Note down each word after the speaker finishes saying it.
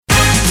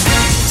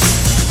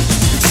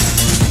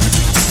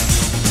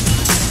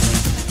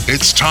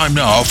It's time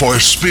now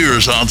for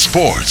Spears on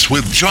Sports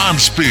with John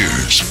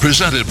Spears,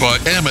 presented by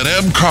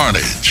M&M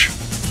Carnage.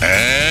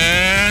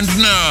 And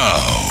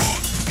now,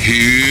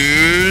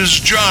 here's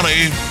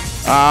Johnny.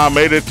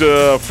 Made it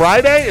to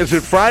Friday. Is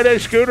it Friday,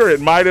 Scooter? It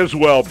might as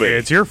well be.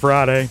 It's your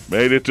Friday.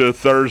 Made it to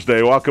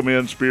Thursday. Welcome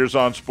in, Spears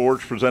on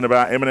Sports, presented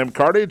by M&M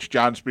Carnage.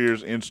 John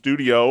Spears in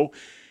studio.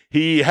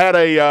 He had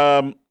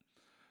a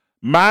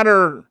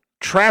minor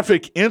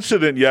traffic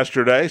incident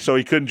yesterday, so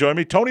he couldn't join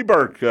me. Tony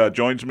Burke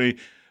joins me.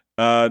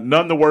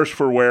 None the worse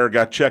for wear.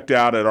 Got checked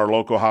out at our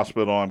local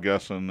hospital, I'm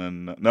guessing.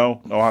 And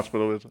no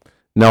hospital visit?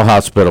 No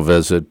hospital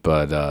visit,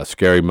 but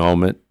scary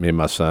moment. Me and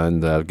my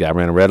son, the guy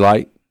ran a red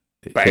light.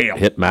 Bam.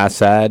 Hit my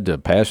side, the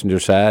passenger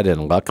side,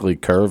 and luckily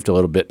curved a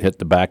little bit, hit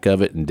the back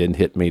of it, and didn't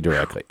hit me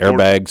directly.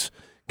 Airbags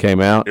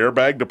came out.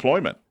 Airbag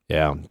deployment.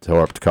 Yeah,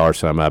 tore up the car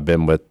some. I've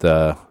been with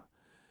the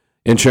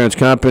insurance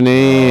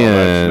company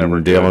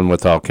and dealing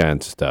with all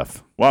kinds of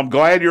stuff. Well, I'm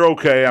glad you're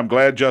okay. I'm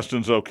glad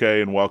Justin's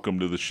okay, and welcome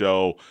to the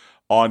show.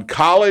 On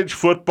College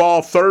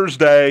Football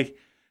Thursday,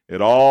 it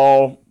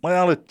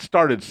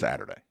started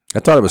Saturday. I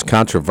thought it was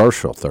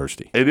controversial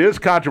Thursday. It is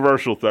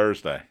controversial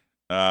Thursday.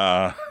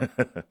 I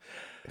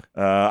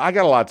got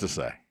a lot to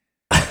say.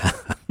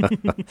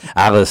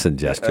 I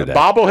listened yesterday.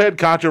 Bobblehead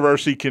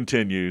controversy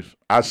continues.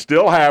 I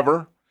still have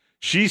her.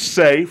 She's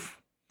safe.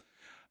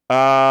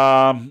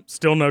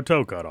 Still no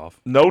toe cut off.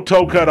 No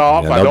toe cut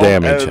off. Yeah, no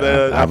damage.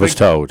 I was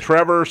told.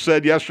 Trevor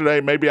said yesterday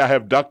maybe I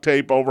have duct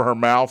tape over her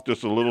mouth,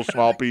 just a little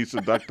small piece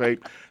of duct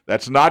tape.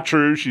 That's not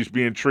true. She's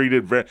being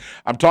treated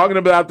I'm talking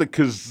about the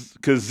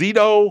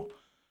Cazito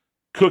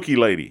cookie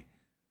lady.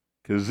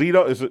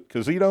 Cazito, is it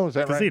Cazito? Is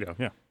that right? Cazito,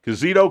 yeah.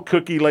 Cazito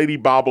cookie lady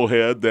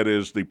bobblehead that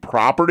is the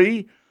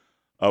property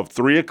of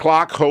 3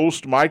 o'clock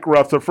host Mike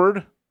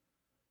Rutherford.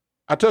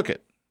 I took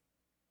it.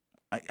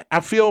 I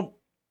feel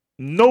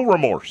no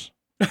remorse.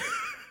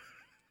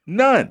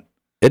 None.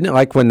 Isn't it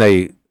like when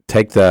they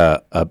take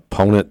the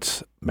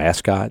opponent's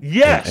mascot?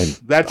 Yes,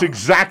 that's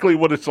exactly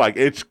what it's like.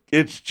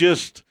 It's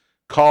just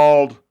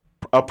called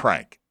a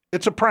prank.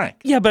 It's a prank.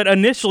 Yeah, but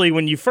initially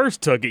when you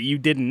first took it, you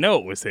didn't know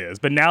it was his.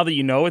 But now that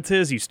you know it's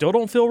his, you still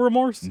don't feel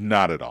remorse?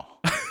 Not at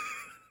all.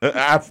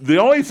 The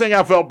only thing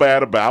I felt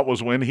bad about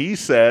was when he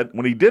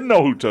didn't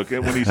know who took it,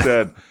 when he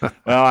said,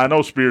 well, I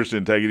know Spears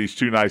didn't take it. He's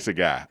too nice a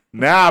guy.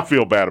 Now I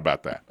feel bad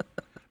about that.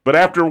 But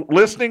after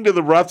listening to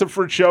the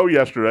Rutherford show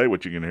yesterday,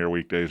 which you can hear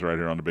weekdays right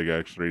here on the Big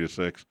X 3 to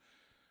 6,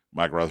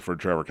 Mike Rutherford,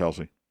 Trevor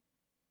Kelsey,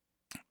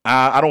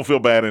 I don't feel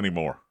bad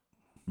anymore.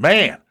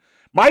 Man,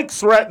 Mike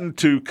threatened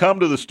to come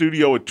to the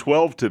studio at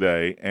 12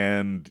 today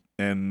and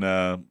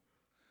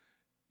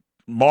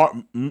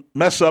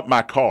mess up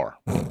my car.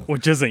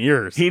 Which isn't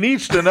yours. He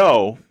needs to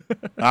know.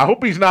 I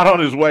hope he's not on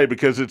his way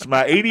because it's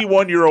my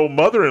 81-year-old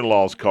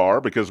mother-in-law's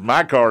car because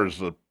my car is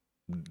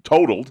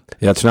totaled.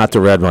 Yeah, it's not the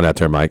red one out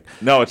there, Mike.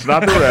 No, it's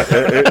not the red.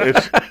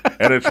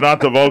 And it's not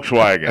the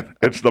Volkswagen.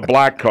 It's the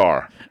black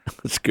car.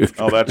 Scooter.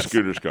 Oh, that's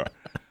Scooter's car.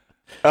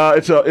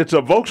 It's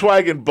a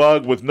Volkswagen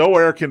Bug with no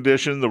air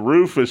condition. The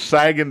roof is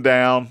sagging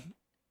down.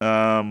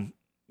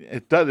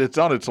 It's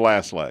on its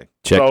last leg.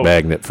 Check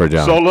magnet for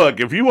John. So look,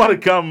 if you want to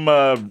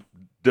come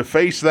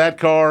deface that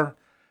car,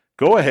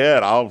 go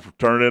ahead. I'll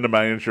turn it into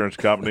my insurance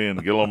company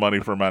and get a little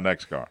money for my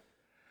next car.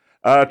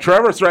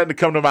 Trevor threatened to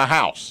come to my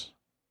house.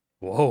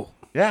 Whoa.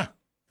 Yeah.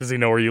 Does he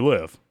know where you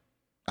live?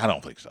 I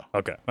don't think so.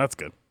 Okay, that's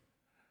good.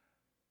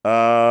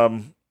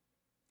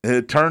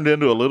 It turned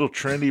into a little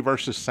Trinity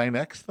versus St.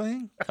 X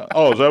thing.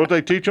 Oh, is that what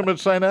they teach them at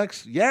St.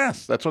 X?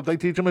 Yes, that's what they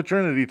teach them at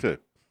Trinity too.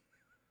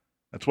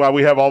 That's why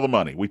we have all the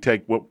money. We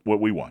take what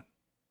we want.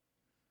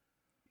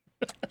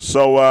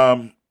 So,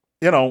 I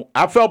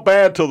felt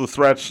bad till the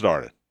threats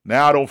started.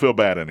 Now I don't feel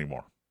bad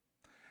anymore.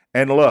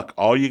 And look,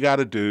 all you got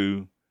to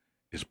do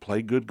is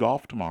play good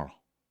golf tomorrow.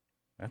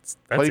 That's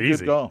play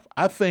easy. Good golf.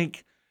 I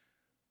think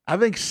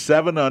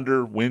 7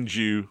 under wins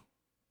you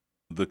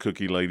the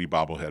Cookie Lady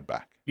bobblehead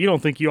back. You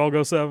don't think you all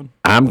go 7?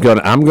 I'm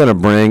gonna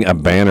bring a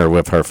banner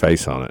with her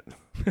face on it.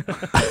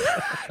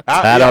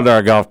 Tied under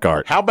our golf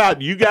cart. How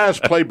about you guys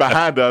play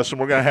behind us, and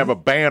we're going to have a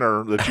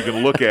banner that you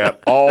can look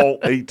at all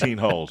 18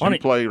 holes. You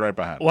play right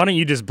behind us. Why don't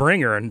you just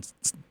bring her and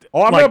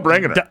I'm not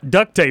bringing her.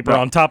 Duct tape her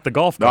on top of the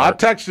golf cart.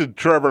 No, I texted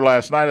Trevor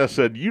last night. I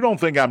said, you don't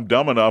think I'm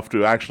dumb enough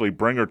to actually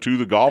bring her to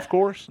the golf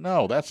course?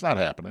 No, that's not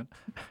happening.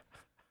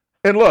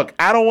 And look,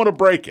 I don't want to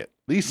break it.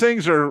 These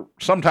things are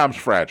sometimes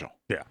fragile.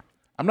 Yeah.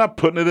 I'm not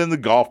putting it in the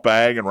golf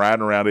bag and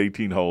riding around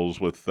 18 holes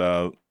with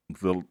the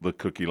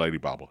Cookie Lady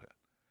bobblehead.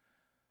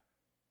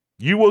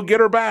 You will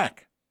get her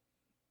back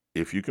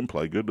if you can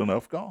play good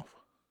enough golf.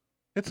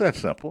 It's that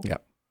simple. Yeah.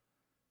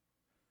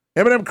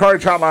 M&M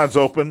Carnage Hotline's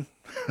open.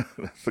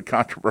 The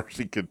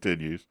controversy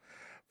continues.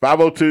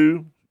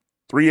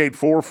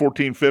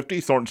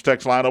 502-384-1450. Thornton's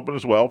text line open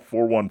as well,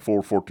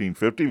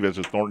 414-1450.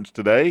 Visit Thornton's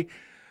today.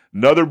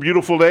 Another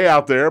beautiful day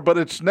out there, but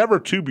it's never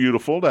too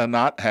beautiful to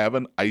not have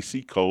an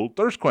icy cold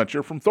thirst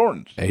quencher from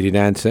Thornton's.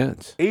 89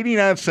 cents.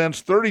 89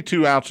 cents,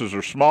 32 ounces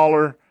or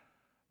smaller.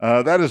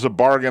 That is a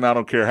bargain. I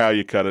don't care how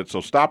you cut it.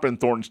 So stop in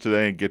Thornton's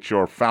today and get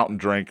your fountain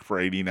drink for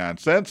 89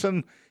 cents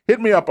and hit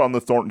me up on the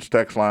Thornton's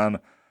text line,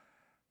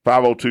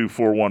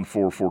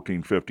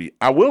 502-414-1450.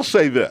 I will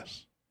say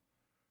this.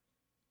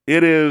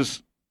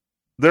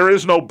 There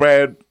is no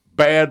bad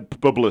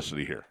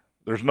publicity here.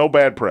 There's no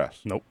bad press.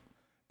 Nope.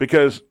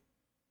 Because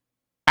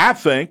I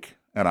think,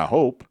 and I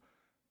hope,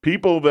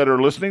 people that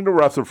are listening to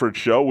Rutherford's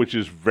show, which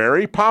is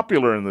very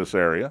popular in this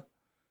area,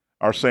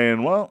 are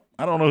saying, well,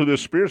 I don't know who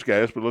this Spears guy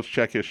is, but let's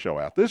check his show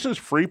out. This is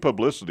free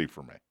publicity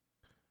for me.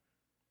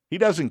 He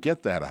doesn't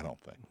get that, I don't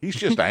think. He's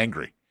just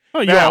angry.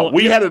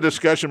 We had a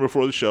discussion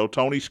before the show,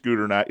 Tony,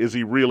 Scooter, and I. Is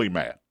he really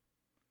mad?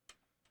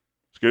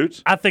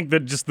 Scoots? I think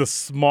that just the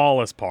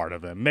smallest part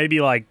of him, maybe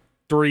like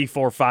 3,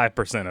 4,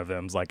 5% of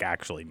him's like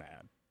actually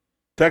mad.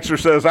 Texter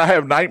says, I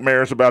have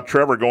nightmares about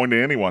Trevor going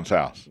to anyone's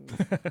house.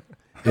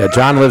 Yeah,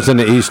 John lives in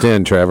the East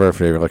End, Trevor, if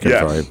you're looking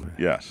for him.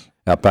 Yes.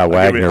 Up by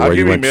Wagner, where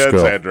you went to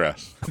school. I'll give him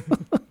Ed's address.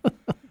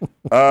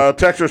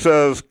 Texter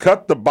says,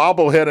 cut the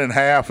bobblehead in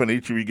half and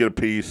each of you get a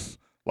piece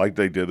like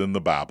they did in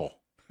the Bible.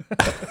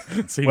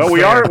 Well,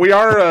 we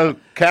are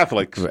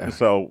Catholics,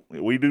 so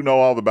we do know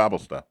all the Bible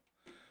stuff.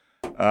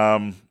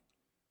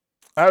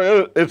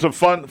 It's a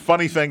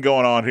funny thing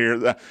going on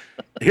here.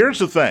 Here's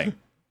the thing.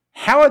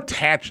 How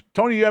attached –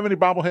 Tony, you have any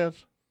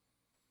bobbleheads?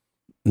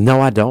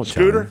 No, I don't,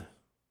 Scooter?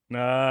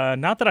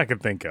 Not that I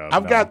could think of.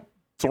 I've got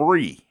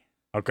 3.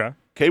 Okay.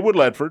 Kaywood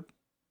Ledford,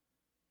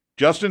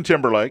 Justin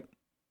Timberlake,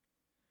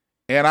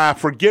 and I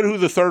forget who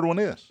the third one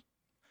is.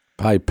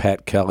 Probably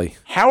Pat Kelly.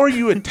 How are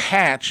you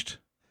attached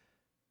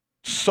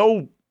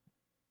so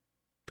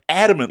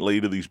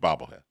adamantly to these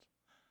bobbleheads?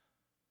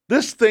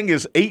 This thing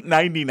is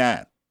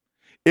 $8.99.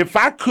 If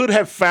I could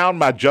have found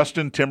my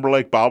Justin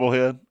Timberlake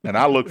bobblehead, and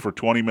I looked for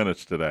 20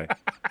 minutes today,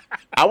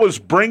 I was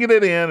bringing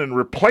it in and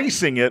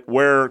replacing it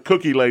where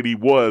Cookie Lady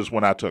was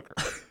when I took her.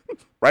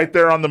 Right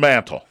there on the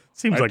mantle.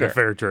 Seems right like there. a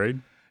fair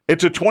trade.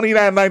 It's a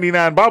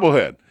 $29.99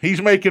 bobblehead.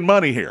 He's making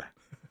money here.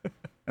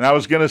 And I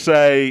was going to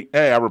say,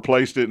 hey, I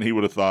replaced it, and he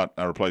would have thought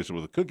I replaced it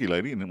with a Cookie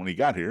Lady. And then when he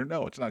got here,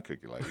 no, it's not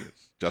Cookie Lady.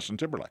 It's Justin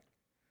Timberlake.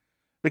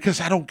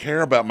 Because I don't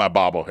care about my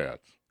bobbleheads.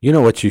 You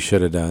know what you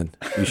should have done?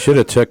 You should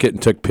have took it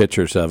and took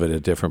pictures of it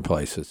at different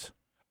places.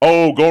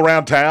 Oh, go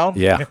around town?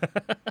 Yeah.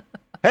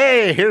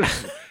 Hey,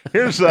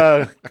 here's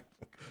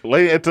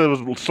lady at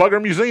the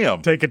Slugger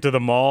Museum. Take it to the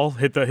mall.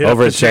 Hit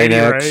over at St.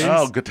 X.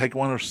 Oh, go take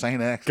one of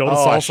St. X. Go to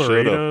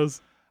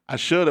Salsaritas. I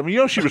should have.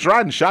 She was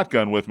riding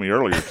shotgun with me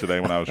earlier today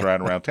when I was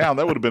riding around town.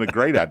 That would have been a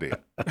great idea.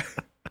 All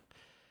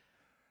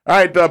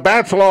right,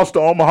 Bats lost to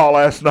Omaha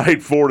last night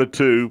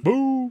 4-2.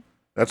 Boo.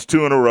 That's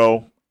 2 in a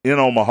row. In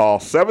Omaha,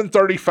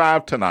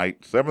 7:35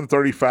 tonight,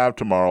 7:35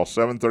 tomorrow,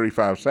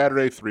 7:35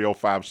 Saturday,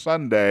 3:05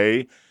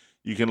 Sunday.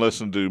 You can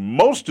listen to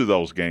most of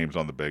those games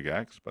on the Big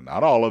X, but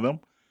not all of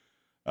them.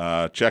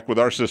 Check with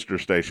our sister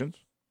stations.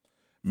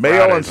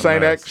 Mail and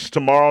St. X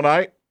tomorrow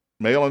night.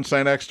 Mail and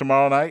St. X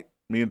tomorrow night.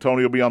 Me and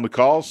Tony will be on the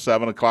calls.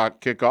 7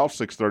 o'clock kickoff,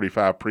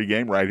 6:35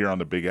 pregame right here on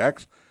the Big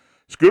X.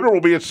 Scooter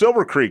will be at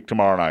Silver Creek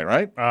tomorrow night,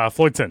 right?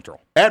 Floyd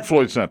Central. At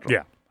Floyd Central.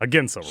 Yeah.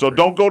 Again, Silver So Creek.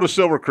 don't go to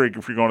Silver Creek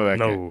if you're going to that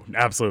game. No,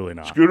 absolutely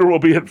not. Scooter will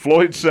be at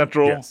Floyd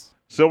Central. Yes.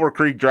 Silver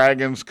Creek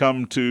Dragons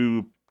come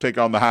to take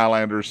on the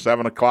Highlanders,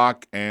 7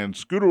 o'clock, and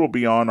Scooter will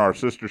be on our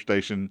sister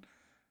station.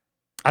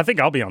 I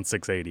think I'll be on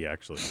 680,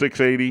 actually.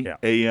 680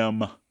 a.m.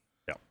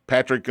 Yeah.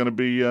 Patrick going to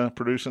be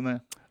producing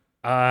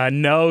that?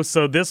 No,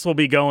 so this will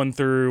be going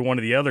through one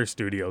of the other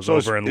studios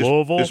over in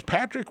Louisville. Is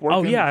Patrick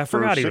working I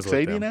forgot he was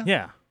 680 with now? them.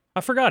 Yeah. I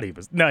forgot he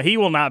was. No, he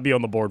will not be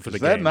on the board for the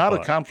Is game. that not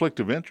a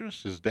conflict of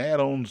interest? His dad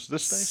owns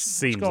this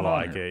station? Seems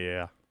like it,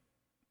 yeah.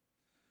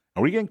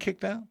 Are we getting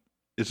kicked out?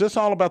 Is this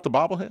all about the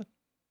bobblehead?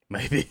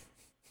 Maybe.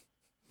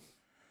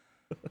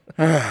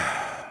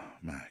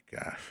 My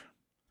gosh.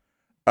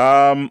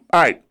 All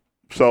right.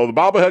 So the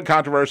bobblehead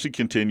controversy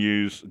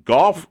continues.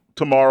 Golf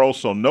tomorrow,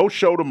 so no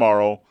show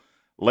tomorrow.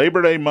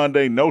 Labor Day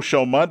Monday, no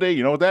show Monday.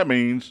 You know what that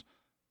means?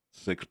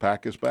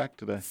 Six-pack is back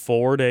today.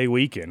 4-day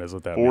weekend is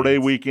what that means. 4-day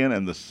weekend,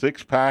 and the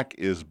six-pack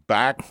is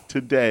back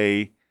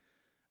today.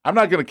 I'm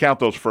not going to count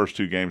those first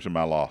 2 games in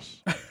my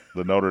loss.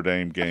 The Notre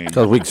Dame game.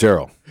 That was week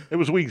 0. It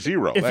was week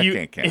 0. That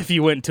can't count. If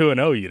you went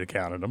 2-0, you'd have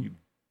counted them.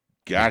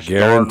 Gosh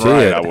darn Guarantee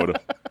right it. I would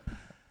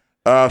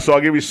have. So I'll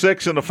give you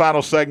 6 in the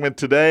final segment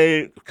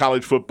today.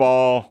 College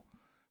football.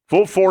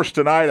 Full force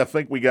tonight. I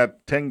think we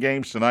got 10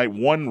 games tonight.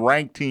 One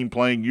ranked team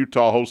playing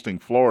Utah hosting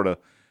Florida.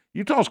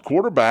 Utah's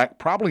quarterback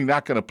probably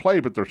not going to play,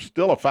 but they're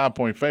still a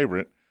 5-point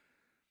favorite.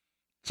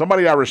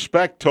 Somebody I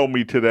respect told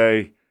me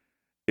today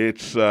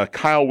it's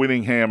Kyle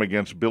Whittingham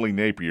against Billy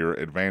Napier,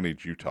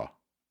 advantage Utah.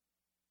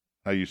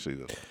 How you see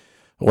this?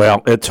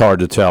 Well, it's hard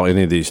to tell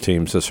any of these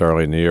teams this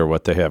early in the year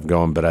what they have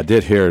going, but I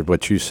did hear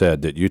what you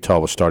said, that Utah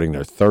was starting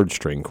their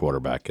third-string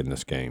quarterback in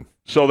this game.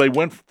 So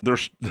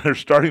they're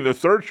starting their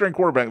third-string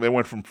quarterback. They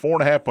went from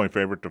 4.5-point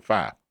favorite to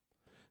 5.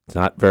 It's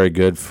not very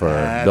good for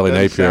Billy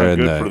Napier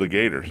and good for the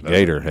Gators.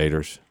 Gator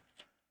haters.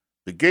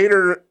 The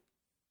Gators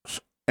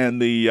and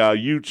the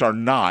Utes are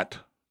not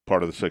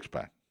part of the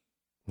six-pack.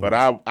 But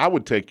I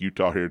would take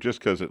Utah here just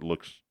because it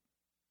looks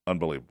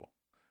unbelievable.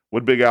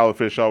 What Big Al the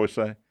Fish always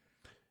say?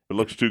 If it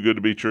looks too good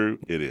to be true,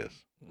 it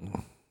is.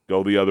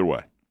 Go the other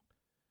way.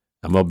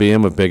 I'm going to be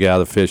in with Big Al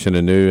the Fish in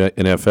a new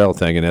NFL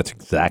thing, and that's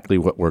exactly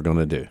what we're going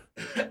to do.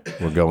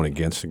 We're going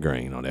against the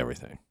grain on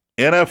everything.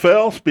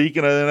 NFL,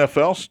 speaking of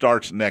NFL,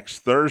 starts next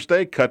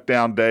Thursday.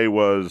 Cutdown day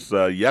was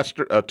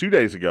 2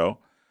 days ago.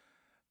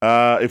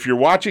 If you're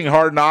watching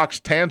Hard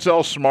Knocks,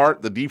 Tanzel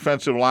Smart, the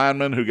defensive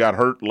lineman who got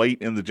hurt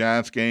late in the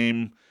Giants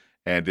game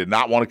and did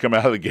not want to come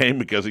out of the game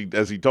because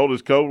as he told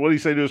his coach, what did he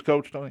say to his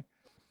coach, Tony?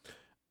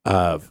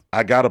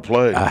 I got to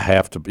play. I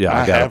have to. Yeah,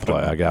 I got to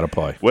play. I got to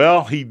play.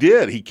 Well, he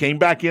did. He came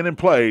back in and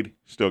played.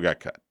 Still got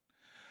cut.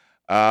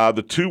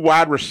 The two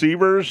wide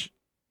receivers,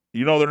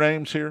 you know their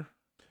names here?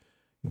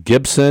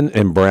 Gibson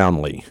and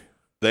Brownlee.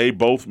 They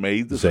both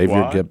made the Xavier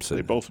squad. Gibson.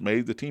 They both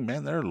made the team.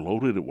 Man, they're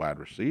loaded at wide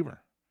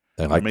receiver.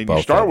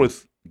 You start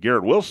with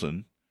Garrett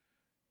Wilson,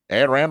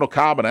 add Randall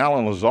Cobb and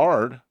Alan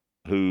Lazard,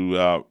 who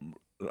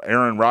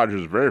Aaron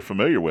Rodgers is very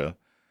familiar with.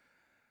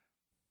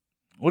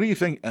 What do you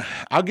think?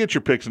 I'll get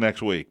your picks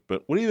next week,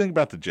 but what do you think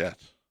about the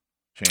Jets'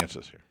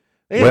 chances here?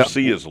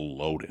 AFC is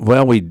loaded.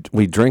 Well, we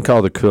drink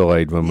all the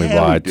Kool-Aid when we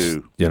watch,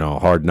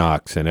 Hard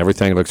Knocks, and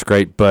everything looks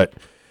great, but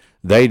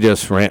they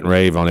just rant and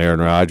rave on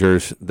Aaron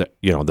Rodgers. They're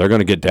going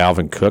to get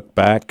Dalvin Cook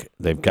back.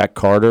 They've got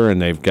Carter,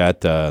 and they've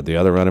got the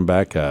other running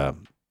back.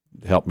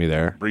 Help me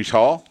there. Brees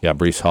Hall? Yeah,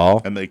 Brees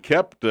Hall. And they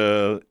kept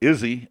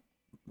Izzy.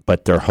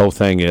 But their whole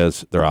thing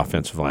is their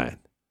offensive line.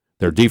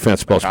 Their defense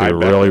is supposed to be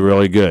really,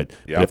 really good.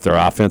 Yep. But if their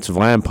offensive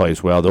line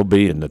plays well, they'll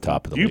be in the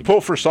top of the league. You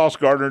pull for Sauce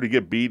Gardner to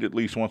get beat at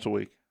least once a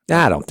week?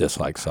 I don't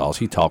dislike Sauce.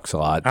 He talks a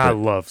lot. I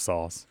love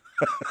Sauce.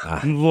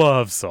 I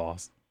love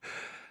Sauce.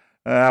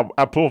 I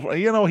pull for,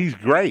 he's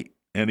great,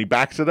 and he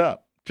backs it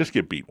up. Just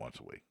get beat once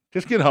a week.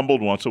 Just get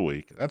humbled once a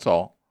week. That's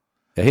all.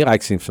 Yeah, he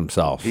likes him some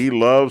sauce. He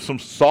loves some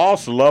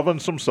sauce, loving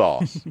some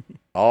sauce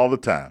all the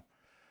time.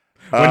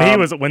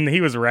 When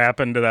he was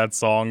rapping to that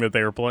song that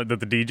they were playing, that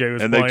the DJ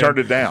was and playing, they turned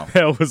it down.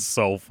 That was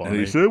so funny. And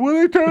he said, "What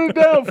did they turn it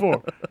down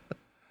for?"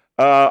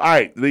 All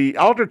right, the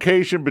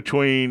altercation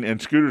between,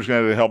 and Scooter's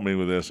going to help me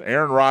with this,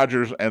 Aaron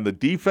Rodgers and the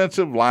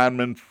defensive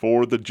lineman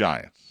for the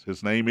Giants.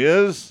 His name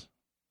is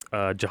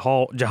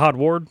Jihad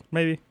Ward,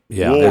 maybe.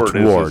 Yeah, Ward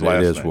it's Ward. His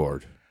last it is name.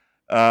 Ward.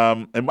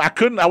 And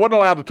I wasn't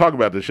allowed to talk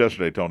about this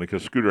yesterday, Tony,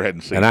 because Scooter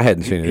hadn't seen it. And I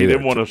hadn't seen it either. He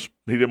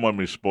didn't want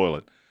me to spoil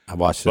it. I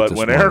watched it But this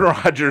when morning. Aaron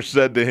Rodgers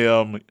said to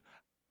him,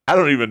 "I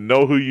don't even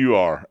know who you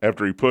are,"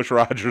 after he pushed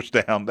Rodgers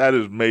down,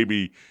 that's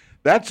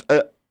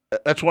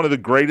one of the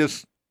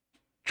greatest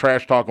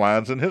trash talk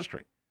lines in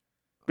history.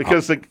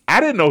 Because I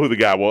didn't know who the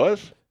guy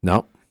was.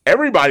 No.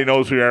 Everybody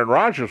knows who Aaron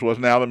Rodgers was.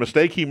 Now, the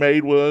mistake he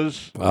made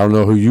was, I don't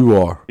know who you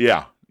are.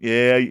 Yeah,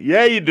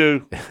 you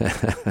do.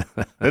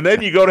 And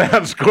then you go down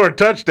and score a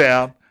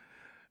touchdown,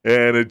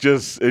 and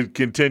it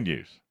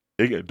continues.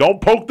 Don't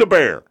poke the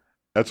bear.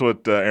 That's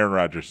what Aaron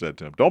Rodgers said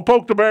to him. Don't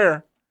poke the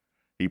bear.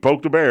 He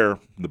poked the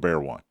bear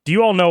won. Do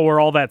you all know where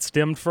all that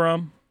stemmed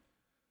from?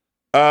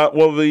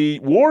 Well, the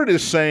Ward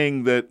is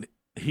saying that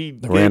he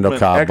gave him an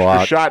extra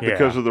block. shot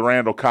because of the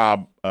Randall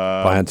Cobb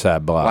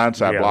blindside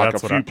block a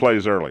few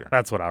plays earlier.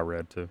 That's what I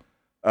read, too.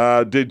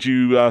 Did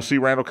you see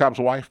Randall Cobb's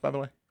wife, by the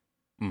way?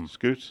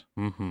 Scoots?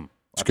 Mm-hmm.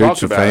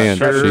 Scoots a fan.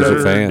 She's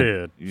a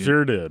fan.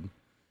 Sure did.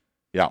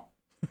 Yeah.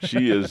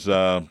 She is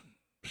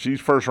she's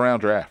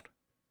first-round draft.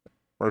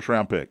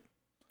 First-round pick.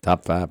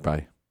 Top 5,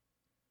 probably.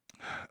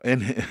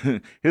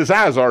 And his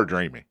eyes are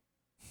dreamy.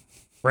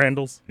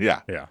 Randall's?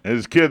 Yeah. Yeah. And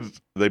his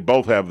kids, they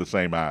both have the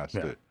same eyes,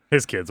 Yeah. too.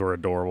 His kids were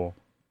adorable.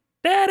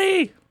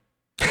 Daddy!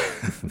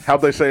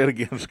 How'd they say it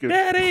again, Scoots?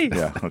 Daddy!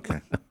 Yeah,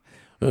 okay.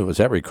 Ooh, was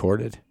that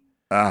recorded?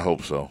 I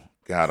hope so.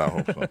 God, I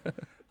hope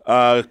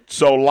so.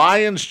 So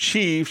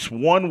Lions-Chiefs,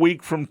 1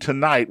 week from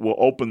tonight, will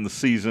open the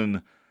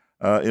season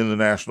in the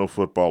National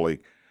Football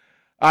League.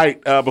 All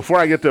right, before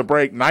I get to a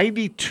break,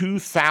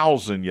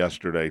 92,000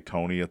 yesterday,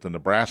 Tony, at the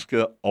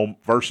Nebraska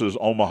versus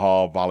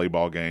Omaha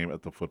volleyball game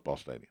at the football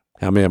stadium.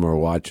 How many of them are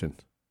watching?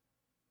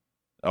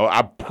 Oh,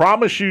 I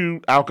promise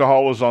you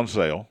alcohol was on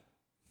sale.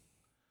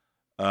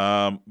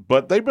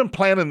 But they've been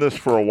planning this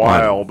for a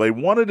while. They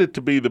wanted it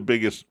to be the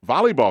biggest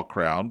volleyball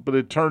crowd, but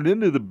it turned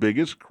into the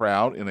biggest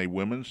crowd in a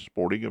women's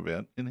sporting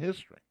event in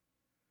history.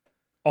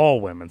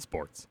 All women's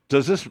sports.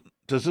 Does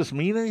this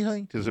mean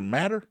anything? Does it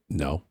matter?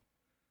 No.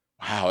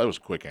 Wow, that was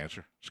a quick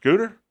answer.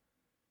 Scooter?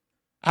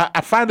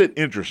 I find it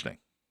interesting.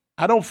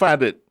 I don't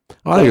find it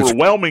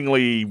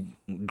overwhelmingly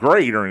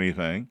great or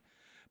anything,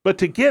 but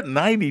to get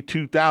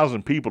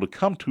 92,000 people to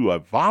come to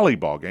a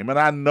volleyball game, and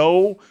I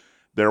know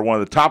they're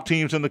one of the top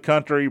teams in the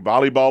country.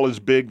 Volleyball is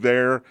big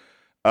there.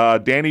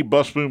 Danny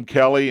Busboom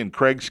Kelly and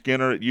Craig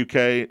Skinner at U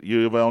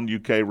of L and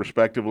UK,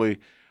 respectively,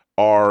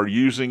 are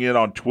using it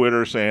on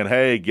Twitter saying,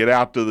 hey, get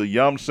out to the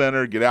Yum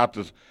Center, get out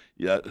to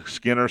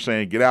Skinner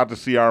saying, get out to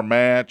see our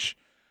match.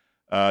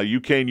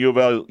 UK and U of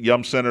L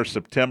Yum Center,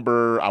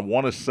 September, I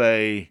want to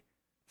say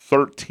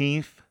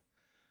 13th,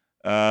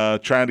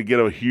 trying to get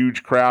a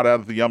huge crowd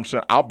out of the Yum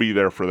Center. I'll be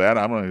there for that.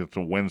 It's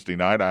a Wednesday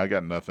night. I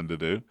got nothing to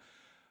do.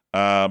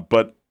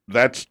 But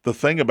that's the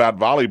thing about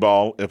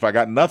volleyball. If I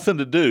got nothing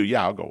to do,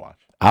 I'll go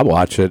watch. I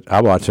watch it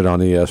on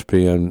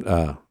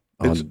ESPN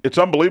It's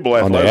unbelievable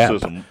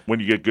athleticism when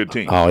you get good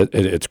teams. Oh,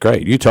 it's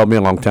great. You told me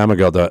a long time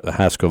ago that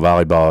high school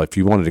volleyball, if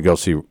you wanted to go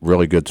see a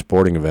really good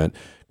sporting event,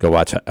 go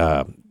watch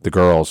the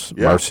girls,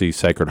 Mercy,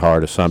 Sacred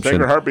Heart, Assumption.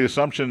 Sacred Heart beat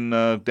Assumption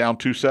down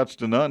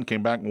 2-0,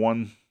 came back and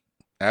won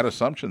at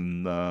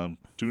Assumption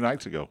 2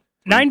 nights ago.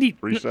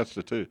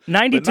 3-2.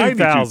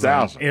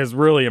 92,000 is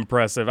really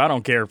impressive. I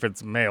don't care if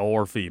it's male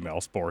or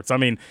female sports. I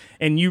mean,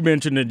 and you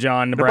mentioned it,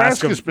 John.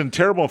 Nebraska's been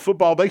terrible in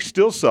football. They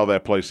still sell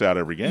that place out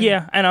every game.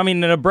 Yeah, and I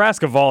mean, the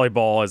Nebraska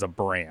volleyball is a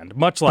brand,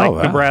 much like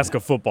Nebraska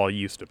football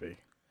used to be.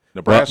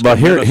 Nebraska, but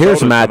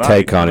here's my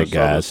take on it,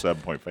 guys.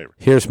 7-point favorite.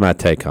 Here's my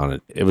take on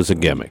it. It was a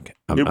gimmick.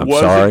 I'm was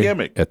sorry. A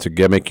gimmick. It's a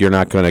gimmick. You're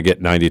not going to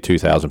get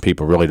 92,000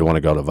 people really to want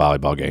to go to a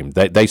volleyball game.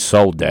 They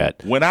sold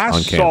that. When I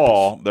on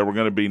saw campus. there were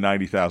going to be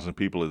 90,000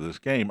 people at this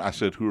game, I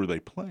said, "Who are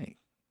they playing?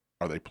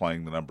 Are they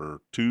playing the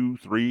number 2,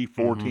 3,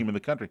 4 team in the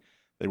country?"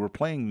 They were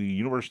playing the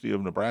University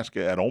of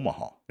Nebraska at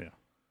Omaha. Yeah.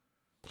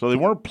 So they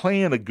weren't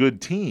playing a good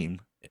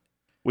team,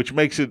 which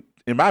makes it,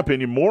 in my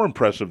opinion, more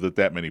impressive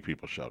that many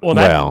people showed up.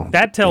 Well,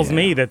 that tells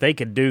me that they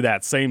could do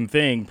that same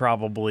thing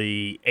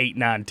probably 8,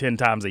 9, 10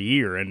 times a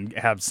year and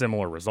have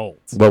similar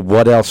results. But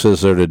what else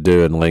is there to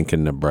do in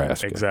Lincoln,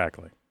 Nebraska?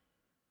 Exactly.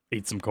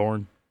 Eat some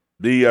corn.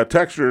 The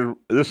texture,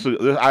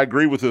 I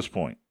agree with this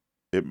point.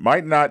 It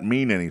might not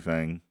mean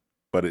anything,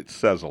 but it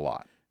says a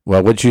lot.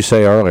 Well, what did you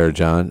say earlier,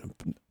 John?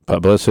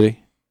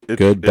 Publicity?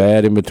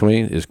 Bad, in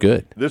between is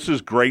good. This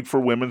is great for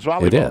women's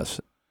volleyball. It is.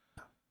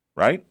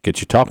 Right? Gets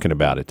you talking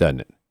about it,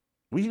 doesn't it?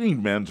 We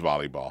need men's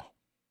volleyball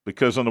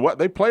because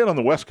they play it on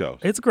the West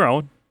Coast. It's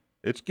growing.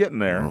 It's getting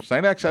there.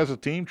 St. X has a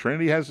team.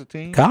 Trinity has a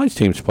team. College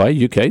teams play.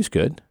 UK's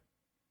good.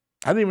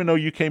 I didn't even know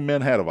UK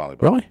men had a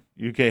volleyball. Really?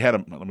 UK had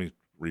let me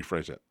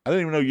rephrase that. I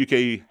didn't even know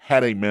UK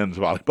had a men's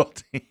volleyball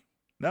team.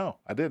 No,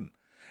 I didn't.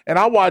 And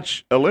I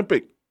watch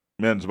Olympic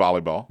men's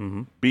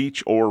volleyball,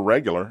 beach or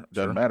regular,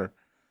 doesn't matter.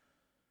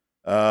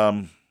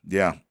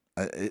 Yeah.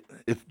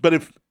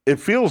 But it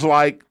feels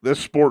like this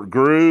sport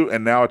grew,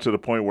 and now it's at a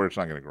point where it's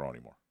not going to grow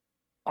anymore.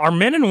 Are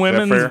men and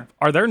women,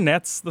 are their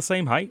nets the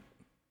same height?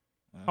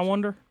 I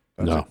wonder.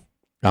 No.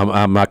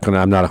 I'm not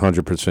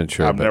 100%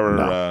 sure. I've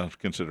never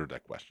considered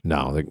that question.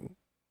 No,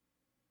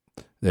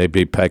 they'd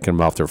be pecking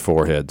them off their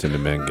foreheads in the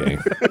men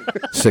game.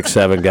 6,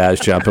 7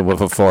 guys jumping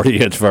with a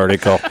 40-inch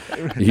vertical.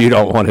 You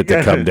don't want it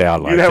to come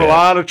down like that. You'd have a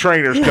lot of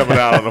trainers coming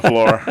out on the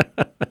floor.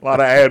 A lot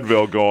of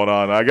Advil going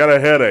on. I got a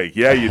headache.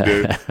 Yeah, you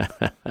do.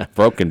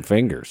 Broken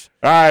fingers.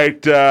 All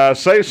right.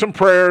 Say some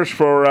prayers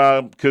for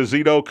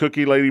Cazito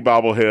Cookie Lady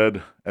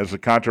bobblehead as the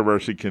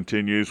controversy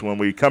continues. When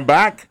we come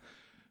back,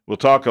 we'll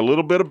talk a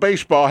little bit of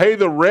baseball. Hey,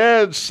 the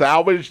Reds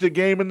salvaged a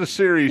game in the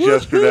series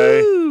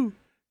yesterday.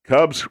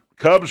 Cubs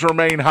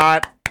remain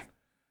hot.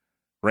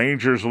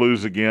 Rangers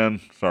lose again.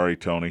 Sorry,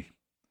 Tony.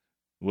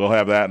 We'll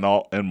have that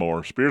and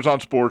more. Spears on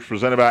Sports,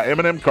 presented by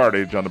M&M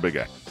Cartage on the Big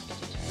X.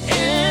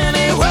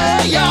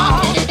 Anywhere,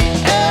 y'all.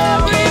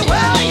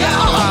 Everywhere,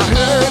 y'all. I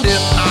heard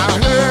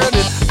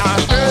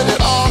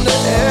it on the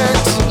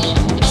X.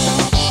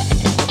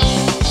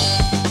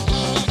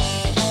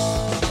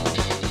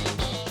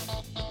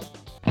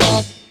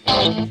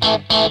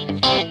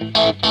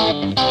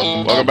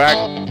 Welcome back.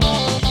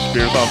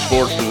 Spears on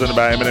Sports, presented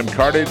by M&M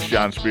Cartage.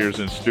 John Spears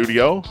in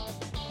studio.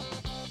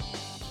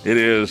 It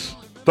is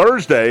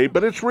Thursday,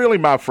 but it's really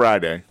my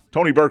Friday.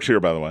 Tony Burke's here,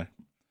 by the way.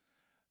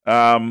 So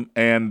I'm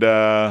going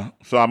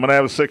to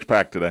have a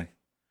 6-pack today.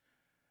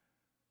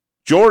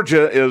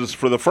 Georgia is,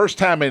 for the first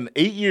time in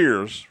 8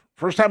 years,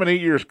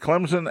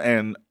 Clemson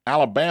and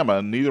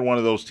Alabama, neither one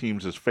of those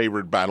teams is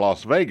favored by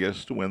Las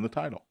Vegas to win the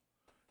title.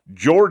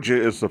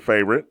 Georgia is the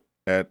favorite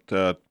at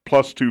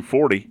plus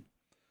 240.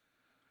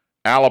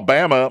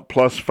 Alabama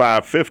plus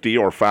 550,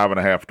 or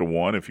 5.5 to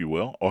 1, if you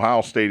will.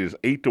 Ohio State is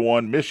 8 to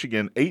 1.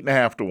 Michigan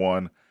 8.5 to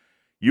 1.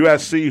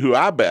 USC, who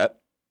I bet,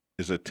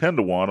 is at 10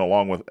 to 1,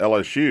 along with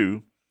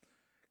LSU.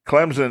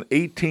 Clemson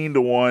 18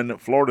 to 1.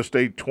 Florida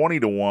State 20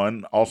 to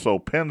 1. Also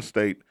Penn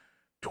State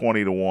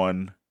 20 to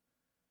 1,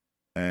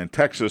 and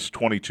Texas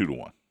 22 to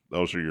 1.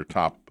 Those are your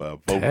top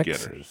vote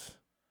getters.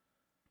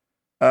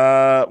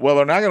 Well,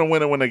 they're not going to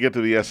win it when they get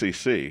to the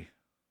SEC,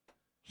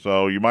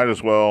 so you might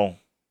as well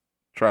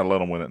try to let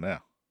them win it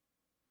now.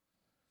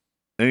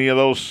 Any of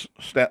those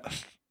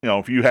stats,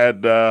 if you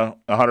had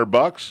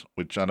 $100,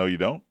 which I know you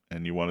don't,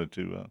 and you wanted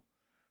to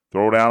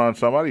throw down on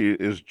somebody,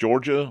 is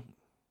Georgia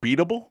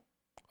beatable?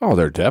 Oh,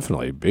 they're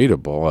definitely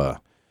beatable.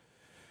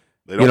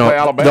 They don't play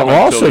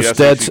Alabama until the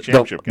SEC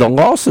championship game. The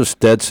loss of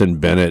Stetson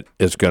Bennett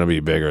is going to be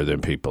bigger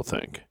than people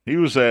think. He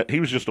was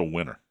just a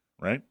winner,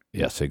 right?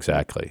 Yes,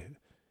 exactly.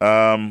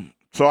 So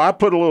I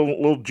put a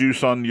little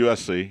juice on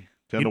USC,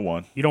 10 to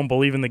 1. You don't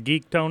believe in the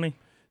geek, Tony?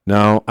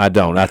 No, I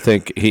don't. I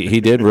think he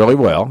did really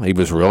well. He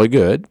was really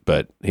good,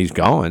 but he's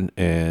gone,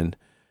 and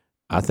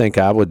I think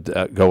I would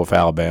go with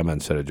Alabama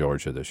instead of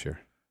Georgia this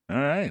year. All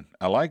right.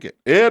 I like it.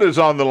 Ed is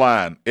on the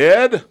line.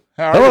 Ed,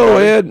 how are you? Hello,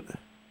 Ed.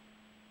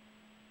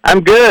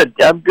 I'm good.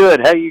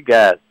 How you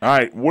guys? All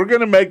right. We're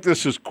going to make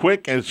this as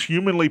quick as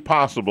humanly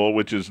possible,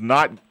 which is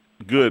not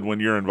good when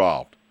you're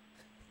involved.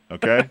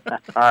 Okay?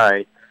 All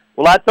right.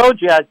 Well, I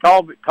told you I'd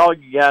call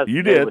you guys.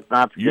 You today did. With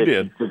my You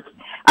did.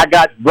 I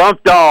got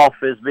bumped off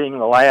as being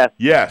the last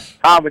Yes.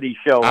 comedy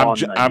show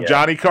I'm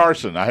Johnny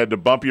Carson. I had to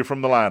bump you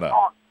from the lineup.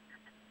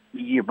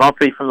 You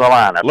bumped me from the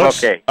lineup.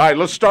 Okay. All right,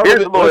 let's start Here's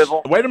with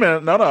Louisville. wait a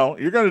minute. No.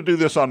 You're going to do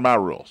this on my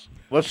rules.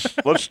 Let's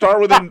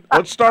start with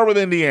let's start with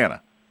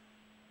Indiana.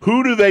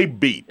 Who do they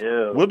beat?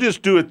 Ew. We'll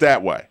just do it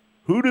that way.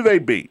 Who do they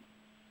beat?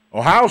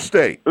 Ohio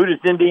State. Who does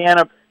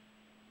Indiana?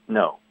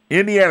 No.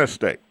 Indiana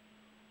State.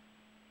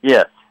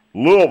 Yes.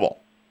 Louisville.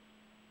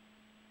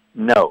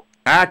 No.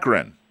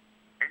 Akron.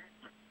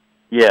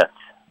 Yes.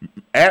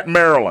 At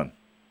Maryland.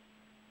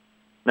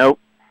 Nope.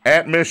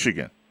 At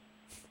Michigan.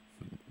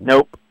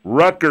 Nope.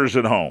 Rutgers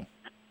at home.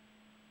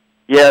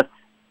 Yes.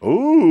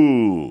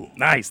 Ooh.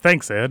 Nice.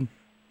 Thanks, Ed.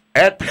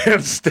 At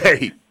Penn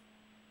State.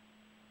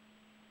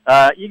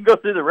 You can go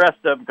through the rest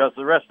of them because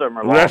the rest of them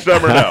are The long. rest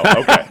of them are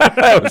no. Okay.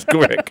 That was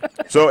quick.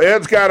 So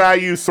Ed's got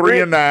IU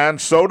 3-9.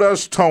 So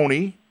does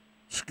Tony.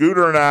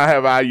 Scooter and I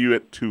have IU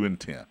at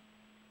 2-10.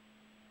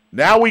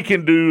 Now we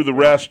can do the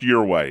rest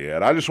your way,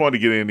 Ed. I just wanted to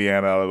get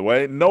Indiana out of the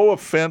way. No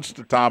offense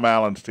to Tom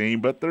Allen's team,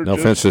 but No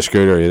offense to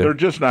Scooter they're either.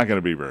 just not going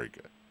to be very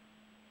good.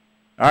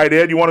 All right,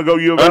 Ed, you want to go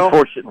U of L?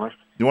 Unfortunately,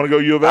 You want to go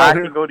U of L I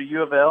here? can go to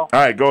U of L. All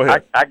right, go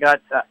ahead. I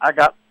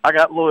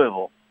got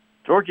Louisville,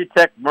 Georgia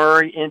Tech,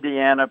 Murray,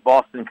 Indiana,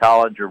 Boston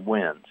College are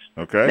wins.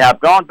 Okay. Now I've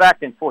gone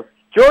back and forth.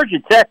 Georgia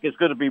Tech is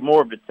going to be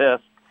more of a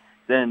test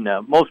than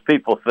most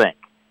people think.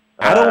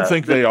 I don't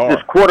think they are.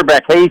 This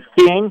quarterback Hayes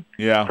King,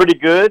 Yeah. pretty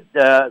good.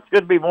 It's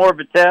going to be more of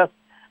a test.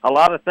 A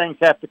lot of things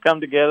have to come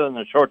together in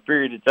a short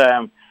period of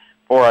time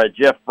for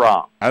Jeff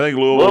Brom. I think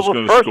Louisville's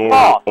going to first score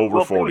loss over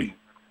will 40. be-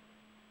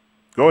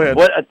 Go ahead.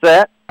 What's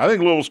that? I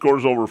think Louisville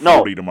scores over No.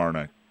 40 tomorrow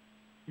night.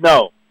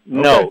 No,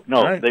 Okay.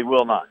 All right. they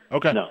will not.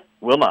 Okay. No,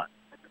 will not.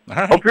 All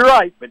right. Hope you're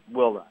right, but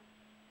will not.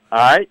 All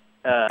right.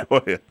 Go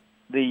ahead.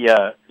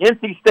 The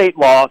NC State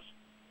loss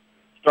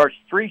starts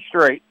 3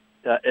 straight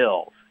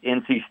L's.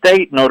 NC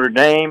State, Notre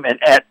Dame, and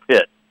at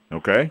Pitt.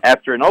 Okay.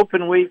 After an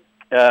open week,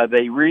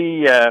 they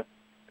revitalized,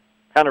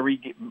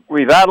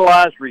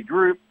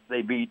 regroup.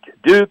 They beat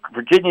Duke,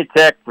 Virginia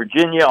Tech,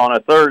 Virginia on a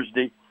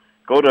Thursday.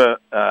 Go to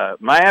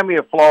Miami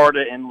or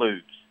Florida and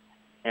lose.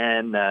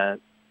 And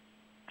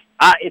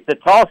it's a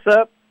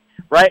toss-up.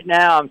 Right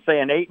now, I'm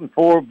saying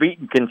 8-4,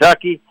 beating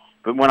Kentucky.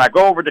 But when I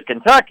go over to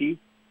Kentucky,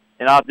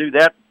 and I'll do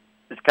that,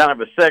 it's kind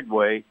of a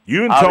segue.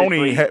 You and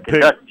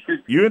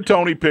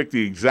Tony picked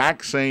the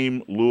exact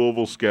same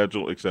Louisville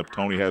schedule, except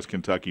Tony has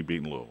Kentucky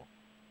beating Louisville.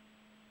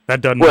 That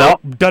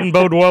doesn't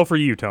bode well for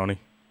you, Tony.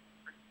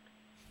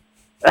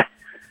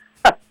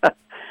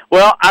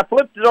 Well, I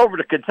flipped it over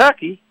to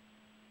Kentucky,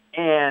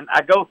 and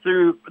I go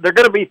through. They're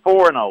going to be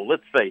 4-0.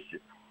 Let's face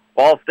it: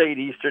 Ball State,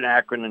 Eastern,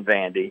 Akron, and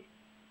Vandy.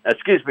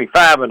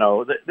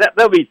 5-0.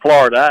 They'll be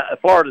Florida.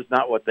 Florida's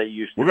not what they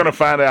used to. We're going to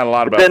find out a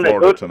lot But about then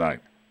Florida tonight.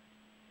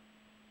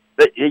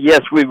 Yes,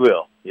 we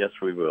will. Yes,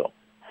 we will.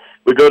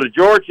 We go to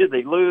Georgia.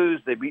 They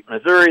lose. They beat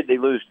Missouri. They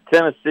lose to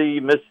Tennessee.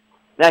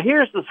 Now,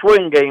 here's the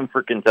swing game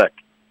for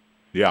Kentucky.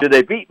 Yeah. Do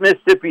they beat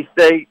Mississippi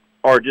State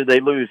or do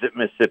they lose at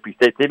Mississippi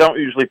State? They don't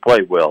usually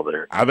play well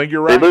there. I think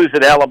you're right. They lose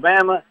at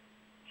Alabama.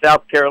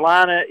 South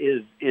Carolina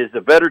is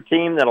a better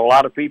team than a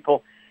lot of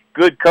people.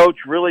 Good coach,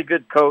 really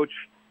good coach.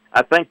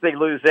 I think they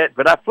lose that.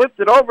 But I flipped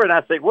it over and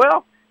I say,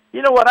 well,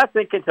 you know what? I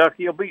think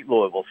Kentucky will beat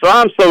Louisville. So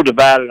I'm so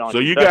divided on So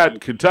you Kentucky.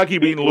 got Kentucky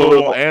beating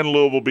Louisville and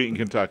Louisville beating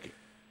Kentucky.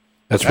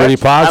 That's pretty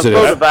positive.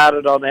 I'm so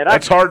divided on that.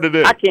 That's hard to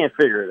do. I can't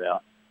figure it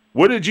out.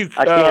 What did you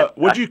I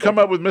you come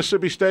up with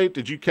Mississippi State?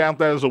 Did you count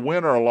that as a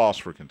win or a loss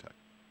for Kentucky?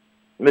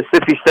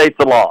 Mississippi State's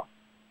a loss.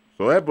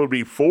 So that would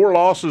be 4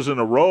 losses in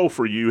a row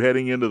for you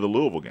heading into the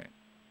Louisville game.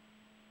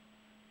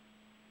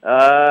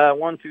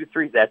 1, 2,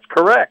 3. That's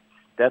correct.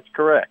 That's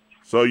correct.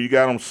 So you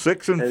got them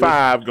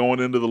 6-5 going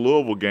into the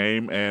Louisville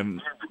game,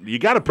 and you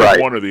got to pick Right.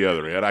 one or the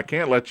other, Ed. I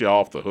can't let you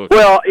off the hook.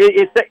 Well,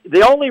 it's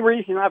the only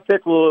reason I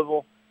picked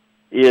Louisville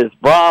is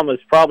Brom has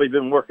probably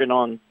been working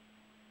on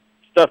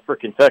stuff for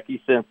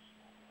Kentucky since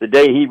the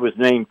day he was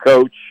named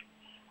coach.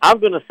 I'm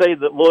going to say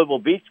that Louisville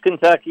beats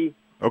Kentucky,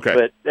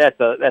 Okay. but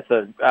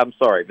I'm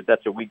sorry, but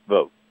that's a weak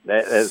vote.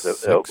 That is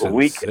a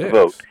weak 6-6.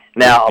 vote.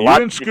 Now, a You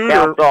lot and of Scooter-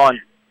 counts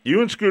on.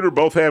 You and Scooter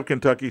both have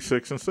Kentucky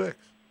 6-6.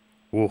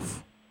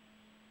 Woof.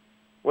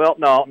 Well,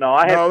 no,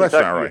 I have No, that's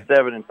Kentucky not right. at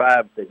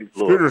 7-5. They beat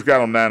Louisville. Scooter's got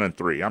them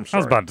 9-3. I'm I sorry.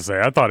 was about to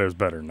say, I thought it was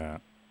better than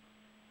that.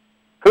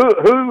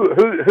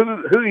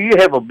 Who you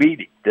have them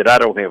beating that I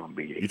don't have them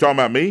beating? You talking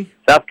about me?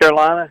 South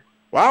Carolina.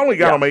 Well, I only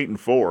got Yeah. them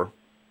 8-4.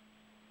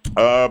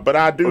 But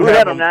I do Who have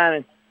had them. them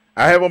 9?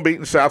 I have them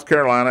beating South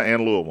Carolina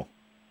and Louisville.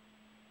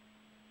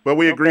 But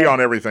we agree Okay.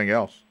 on everything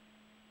else.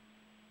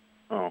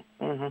 Oh,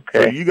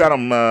 okay. So you got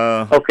them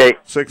Okay.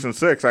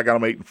 6-6. I got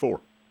them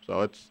 8-4.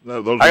 So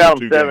those are I got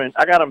the 2 them 7. games.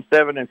 I got them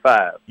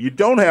 7-5. You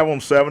don't have them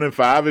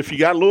 7-5 if you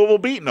got Louisville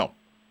beating them.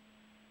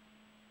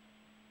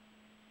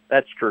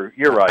 That's true.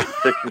 You're right.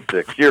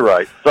 6-6. You're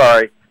right.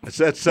 Sorry. It's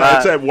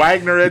that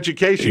Wagner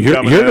education You're-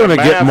 coming you're in. gonna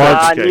Math get Mark-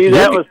 I education. knew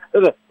that was.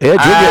 Ed,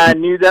 I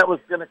knew that was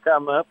going to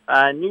come up.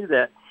 I knew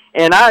that.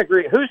 And I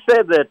agree. Who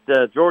said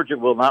that Georgia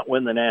will not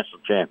win the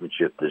national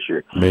championship this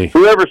year? Me.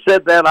 Whoever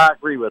said that, I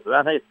agree with it.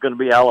 I think it's going to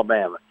be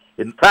Alabama.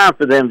 It's time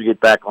for them to get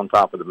back on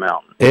top of the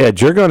mountain. Ed,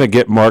 you're going to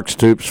get Mark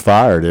Stoops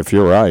fired if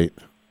you're right.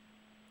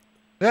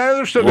 Yeah,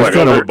 they're still He's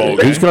going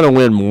to He's going to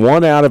win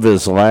 1 out of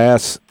his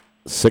last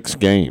 6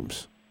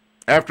 games.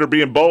 After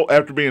being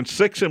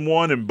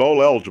 6-1 and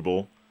bowl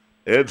eligible,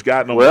 Ed's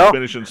gotten them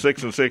finishing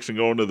 6-6 and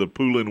going to the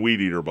Poulin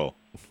Weed Eater Bowl.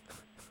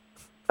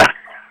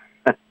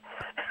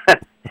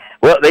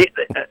 Well,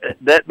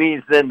 that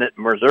means then that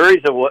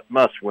Missouri's a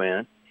must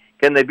win.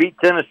 Can they beat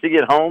Tennessee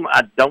at home?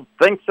 I don't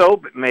think so,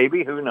 but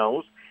maybe. Who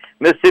knows?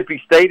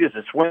 Mississippi State is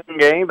a swing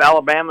game.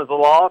 Alabama's a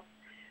loss.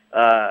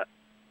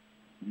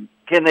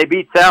 Can they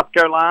beat South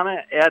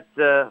Carolina at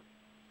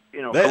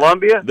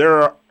Columbia?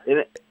 There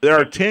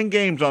are 10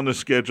 games on the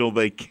schedule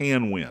they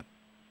can win,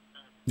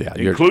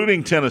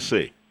 including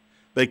Tennessee.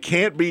 They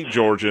can't beat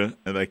Georgia,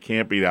 and they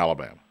can't beat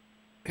Alabama.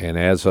 And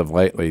as of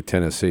lately,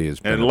 Tennessee has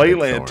been. And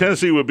lately,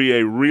 Tennessee would be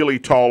a really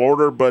tall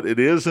order, but it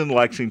is in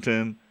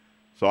Lexington,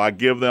 so I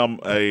give them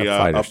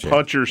a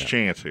puncher's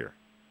chance here.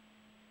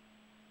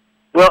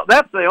 Well,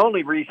 that's the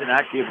only reason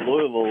I give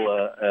Louisville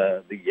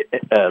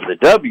the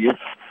W,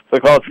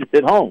 because it's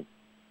at home.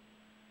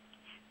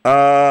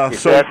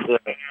 So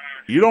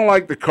you don't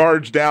like the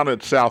Cards down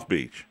at South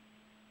Beach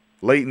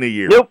late in the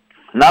year? Nope,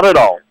 not at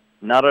all.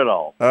 Not at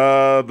all.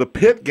 The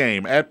Pitt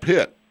game at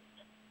Pitt.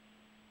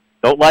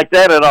 Don't like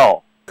that at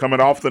all.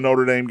 Coming off the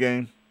Notre Dame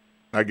game,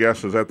 I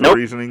guess. Is that the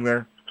reasoning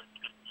there?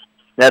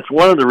 That's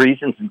one of the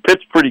reasons, and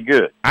Pitt's pretty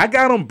good. I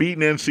got them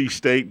beating NC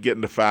State,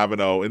 getting to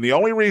 5-0, and the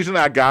only reason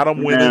I got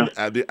them winning,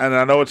 and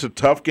I know it's a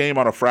tough game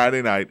on a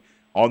Friday night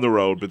on the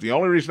road, but the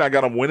only reason I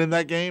got them winning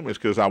that game is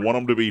because I want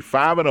them to be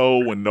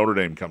 5-0 when Notre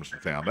Dame comes to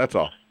town. That's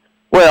all.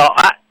 Well,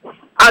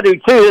 I do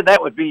too.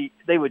 That would be,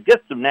 they would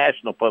get some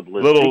national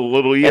publicity.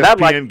 Little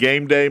ESPN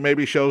game day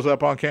maybe shows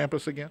up on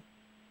campus again.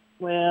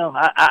 Well,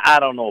 I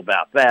don't know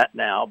about that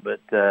now, but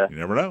you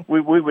never know.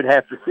 We would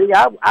have to see.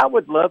 I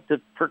would love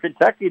for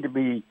Kentucky to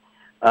be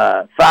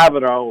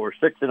 5-0 or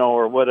 6-0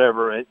 or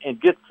whatever,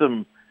 and get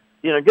some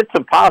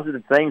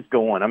positive things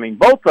going. I mean,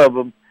 both of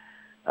them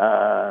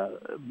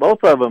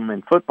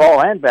in football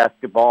and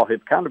basketball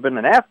have kind of been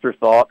an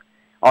afterthought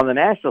on the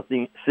national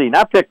scene.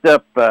 I picked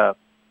up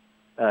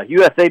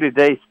USA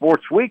Today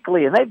Sports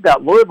Weekly, and they've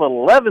got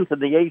Louisville 11th in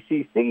the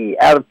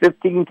ACC out of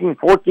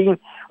 14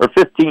 or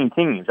 15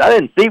 teams. I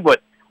didn't see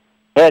what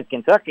had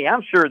Kentucky.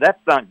 I'm sure that's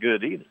not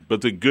good either.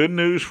 But the good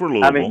news for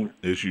Louisville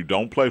is you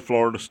don't play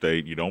Florida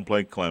State, you don't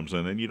play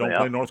Clemson, and you don't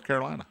play North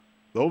Carolina.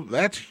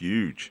 That's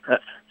huge.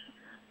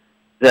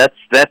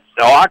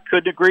 I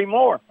couldn't agree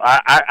more.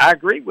 I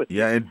agree with you.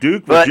 Yeah, and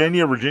Duke,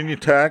 Virginia, Virginia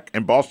Tech,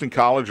 and Boston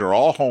College are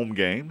all home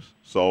games,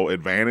 so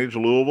advantage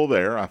Louisville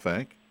there, I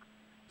think.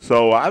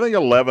 So I think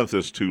 11th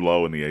is too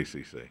low in the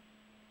ACC, in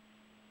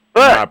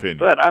my opinion.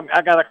 But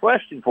I got a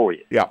question for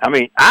you. Yeah. I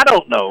mean, I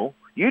don't know.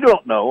 You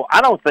don't know. I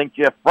don't think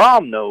Jeff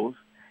Brom knows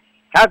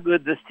how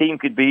good this team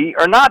could be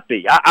or not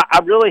be.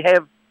 I really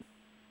have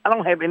 – I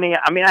don't have any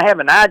 – I mean, I have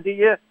an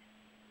idea,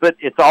 but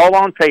it's all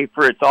on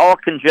paper. It's all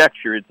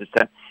conjecture at this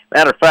time.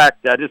 Matter of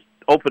fact, I just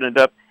opened it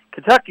up.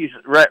 Kentucky's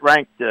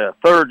ranked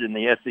third in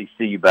the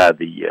SEC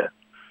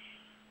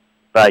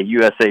by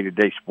USA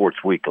Today Sports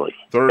Weekly.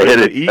 Third in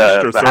the East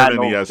or third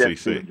in the SEC?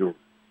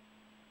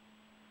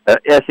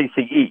 SEC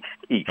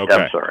East. Okay.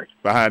 I'm sorry.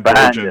 Behind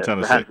Georgia and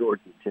Tennessee. Behind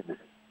Georgia and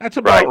Tennessee. That's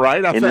about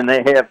right. Then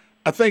they have.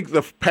 I think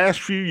the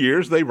past few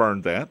years they've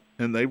earned that,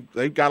 and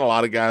they've got a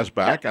lot of guys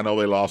back. I know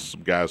they lost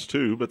some guys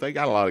too, but they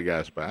got a lot of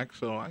guys back.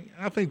 So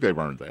I think they've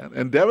earned that.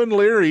 And Devin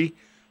Leary,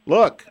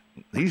 look,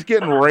 he's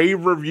getting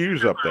rave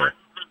reviews up there.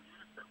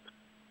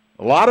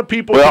 A lot of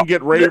people can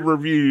get rave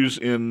reviews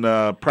in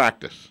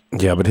practice.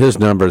 Yeah, but his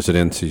numbers at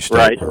NC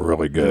State were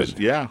really good.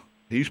 Yeah,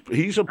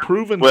 he's a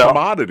proven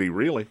commodity,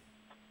 really.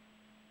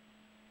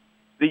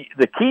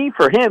 The key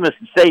for him is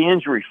to stay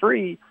injury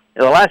free.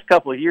 In the last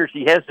couple of years,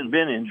 he hasn't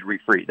been injury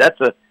free.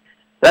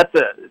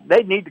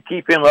 They need to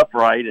keep him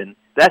upright, and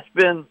that's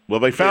been. Well,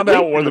 they found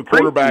out where the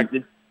quarterback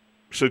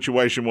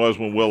situation was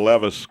when Will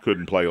Levis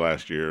couldn't play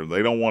last year.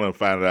 They don't want to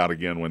find it out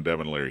again when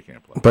Devin Leary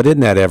can't play. But isn't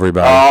that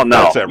everybody? Oh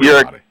no, that's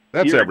everybody.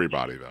 That's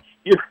everybody, though.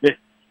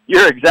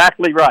 You're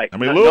exactly right. I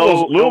mean,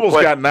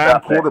 Louisville's got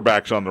 9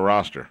 quarterbacks on the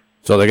roster.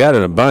 So they got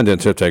an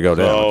abundance if they go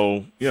down.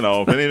 So,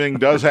 if anything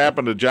does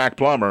happen to Jack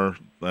Plummer,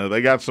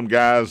 they got some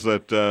guys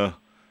that,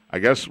 I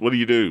guess, what do?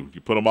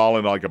 You put them all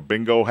in like a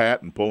bingo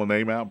hat and pull a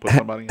name out and put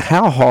somebody in?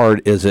 How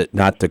hard is it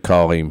not to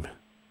call him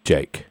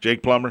Jake?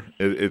 Jake Plummer?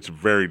 It's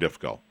very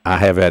difficult. I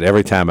have that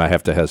every time I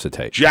have to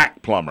hesitate.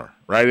 Jack Plummer,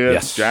 right?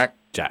 Yes. Jack?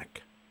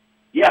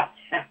 Yeah.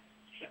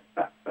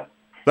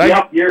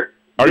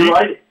 Are you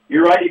right?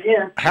 You're right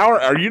again. How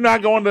are you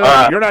not going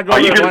to? You're not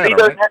going to Atlanta, Are you going to be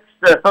there right?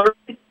 next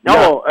Thursday?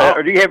 No. Yeah.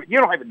 Or you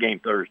don't have a game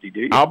Thursday,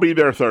 do you? I'll be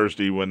there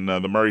Thursday when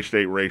the Murray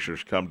State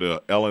Racers come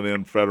to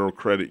L&N Federal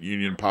Credit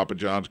Union Papa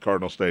John's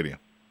Cardinal Stadium.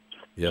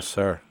 Yes,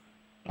 sir.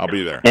 I'll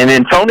be there. And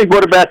then, Tony,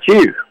 what about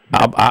you?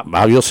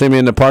 You'll see me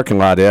in the parking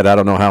lot, Ed. I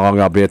don't know how long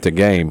I'll be at the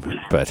game,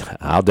 but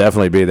I'll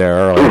definitely be there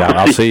early.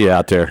 I'll see you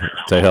out there.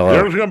 Say hello.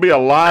 There's going to be a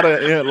lot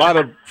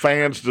of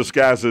fans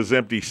disguised as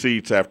empty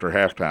seats after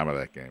halftime of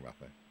that game, I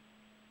think.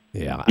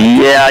 Yeah.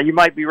 Yeah, you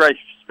might be right,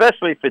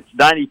 especially if it's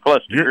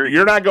 90-plus degrees.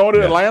 You're not going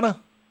to Atlanta?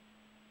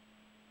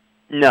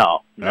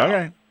 No.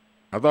 Okay.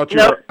 I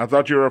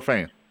thought you were a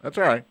fan. That's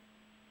all right.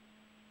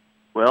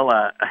 Well,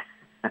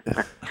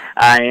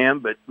 I am,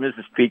 but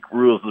Mrs. Peak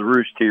rules the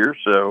roost here,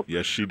 so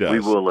yes, she does. We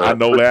will, I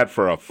know that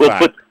for a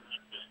fact.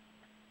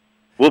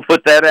 We'll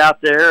put that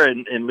out there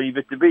and leave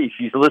it to be.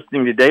 She's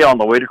listening today on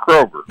the way to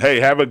Kroger. Hey,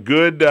 have a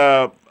good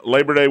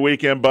Labor Day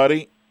weekend,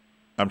 buddy.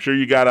 I'm sure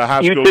you got a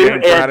high school too,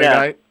 game Friday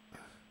night.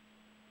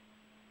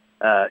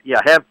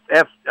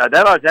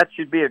 That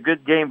should be a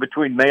good game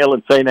between Mail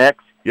and St.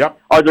 X. Yep.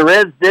 Are the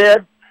Reds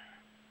dead?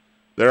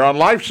 They're on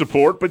life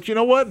support, but you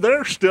know what?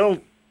 They're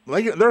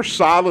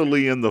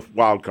solidly in the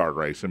wild card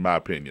race, in my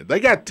opinion.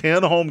 They got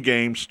 10 home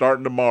games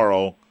starting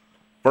tomorrow.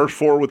 First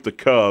 4 with the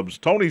Cubs.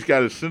 Tony's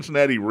got his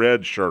Cincinnati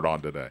Reds shirt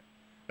on today.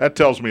 That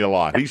tells me a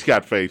lot. He's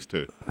got faith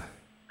too.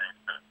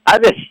 I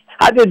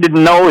didn't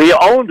know he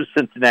owned a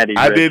Cincinnati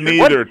Reds. I didn't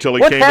either until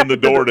he came in the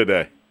door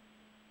today.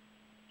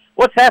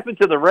 What's happened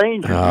to the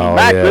Rangers? Oh,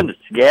 My goodness,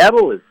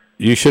 Seattle is.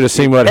 You should have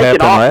seen what taking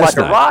happened off last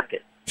like night. A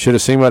rocket. Should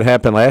have seen what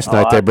happened last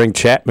night. They bring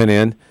Chapman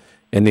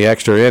in the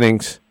extra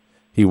innings.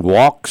 He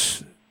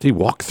walked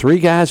 3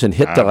 guys and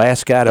hit the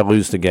last guy to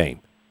lose the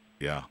game.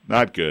 Yeah,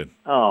 not good.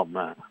 Oh,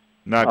 my.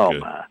 Not good.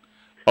 My.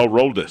 Oh,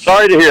 Roldis.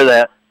 Sorry to hear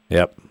that.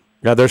 Yep.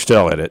 Yeah, they're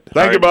still in it.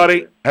 Thank you,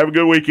 buddy. Have a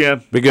good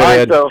weekend. Be good, All right,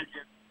 Ed. so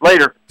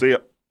later. See ya.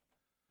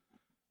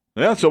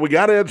 Yeah, so we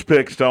got Ed's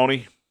picks,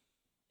 Tony.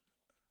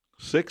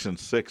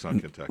 6-6 on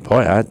Kentucky.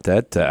 Boy,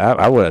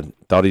 I would have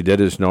thought he did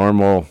his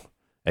normal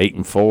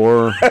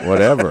 8-4,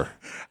 whatever.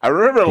 I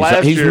remember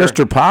last he's year. He's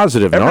Mr.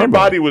 Positive.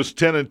 Everybody was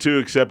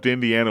 10-2 except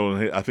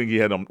Indiana. I think he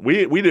had them.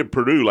 We did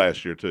Purdue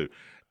last year too.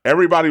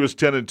 Everybody was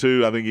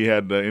 10-2. I think he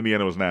had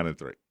Indiana was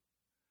 9-3.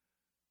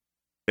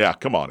 Yeah,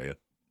 come on, Ed.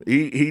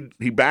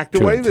 He backed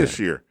away this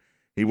year.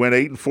 He went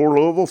 8-4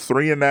 Louisville,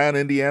 3-9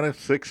 Indiana,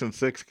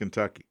 6-6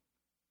 Kentucky.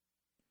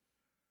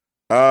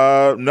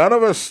 None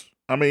of us.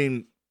 I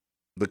mean,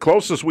 the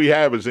closest we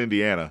have is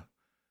Indiana.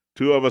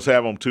 2 of us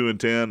have them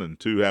 2-10, and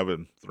 2 have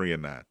them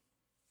 3-9.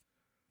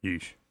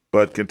 Yeesh.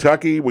 But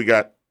Kentucky, we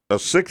got a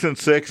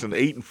 6-6, an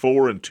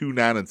 8-4, and 2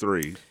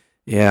 9-3.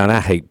 Yeah, and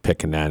I hate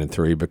picking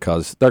 9-3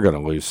 because they're going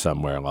to lose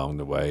somewhere along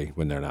the way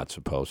when they're not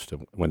supposed to.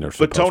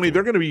 But Tony,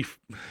 they're going to be.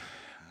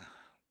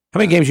 How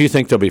many games do you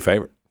think they'll be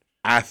favored?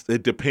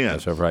 It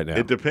depends. As of right now,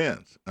 it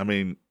depends. I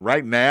mean,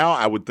 right now,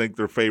 I would think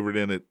they're favored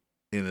in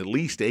at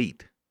least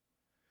 8.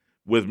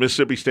 With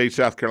Mississippi State,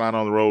 South Carolina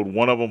on the road,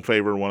 one of them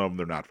favored, one of them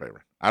they're not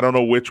favored. I don't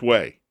know which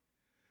way,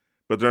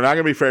 but they're not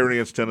going to be favored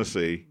against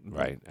Tennessee,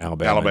 right?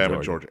 Alabama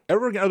and Georgia.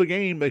 Every other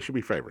game they should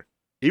be favored.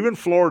 Even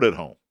Florida at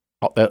home.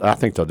 I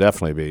think they'll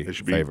definitely be. They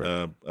should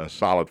favored. be a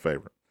solid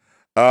favorite.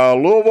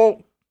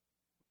 Louisville,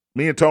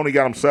 me and Tony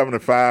got them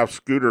 7-5.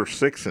 Scooter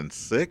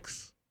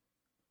 6-6.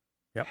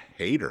 Yep.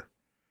 Hater,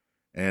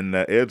 and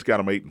Ed's got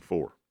them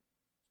 8-4.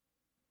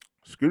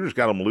 Scooter's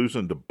got them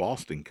losing to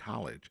Boston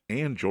College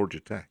and Georgia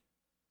Tech.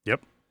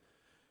 Yep.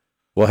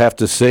 We'll have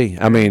to see.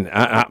 I mean,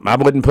 I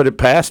wouldn't put it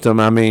past them.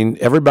 I mean,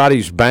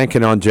 everybody's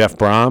banking on Jeff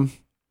Brom,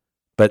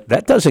 but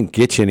that doesn't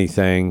get you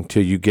anything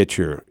till you get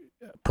your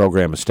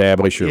program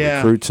established, your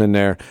recruits in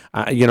there.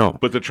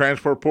 But the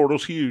transfer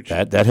portal's huge.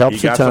 That helps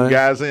he got a ton. Some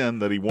guys in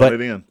that he wanted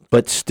in.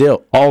 But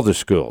still, all the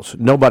schools,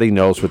 nobody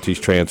knows what these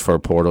transfer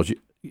portals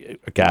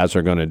guys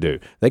are going to do.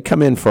 They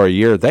come in for a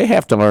year. They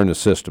have to learn the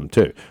system,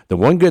 too. The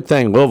one good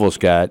thing Louisville's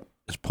got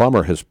is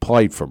Plummer has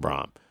played for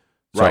Brom.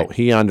 So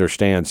he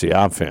understands the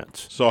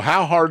offense. So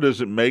how hard does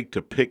it make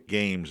to pick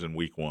games in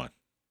week 1?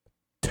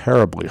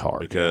 Terribly hard.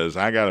 Because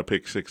I got to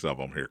pick 6 of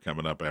them here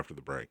coming up after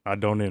the break. I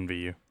don't envy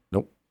you.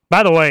 Nope.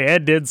 By the way,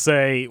 Ed did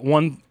say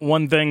one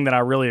thing that I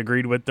really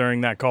agreed with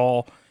during that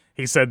call.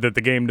 He said that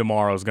the game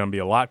tomorrow is going to be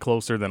a lot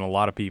closer than a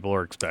lot of people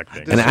are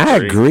expecting. And I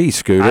agree,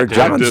 Scooter.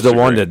 John's the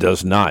one that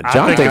does not.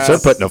 John thinks they're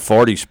putting a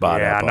 40 spot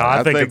up.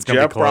 I think it's going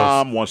to be Jeff close.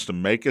 Brom wants to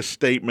make a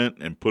statement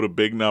and put a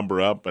big number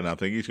up, and I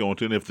think he's going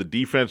to. And if the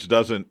defense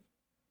doesn't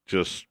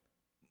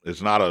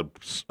it's not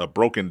a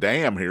broken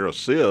dam here, a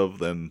sieve,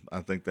 then I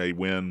think they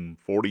win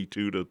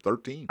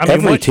 42-13.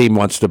 Every team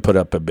wants to put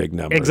up a big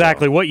number.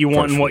 Exactly. What you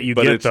want and what you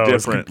get, though,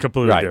 is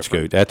completely different.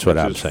 Scoot. That's what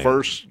I'm saying. His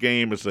first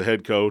game as the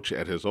head coach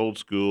at his old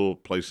school,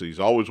 place that he's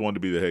always wanted to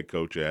be the head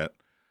coach at.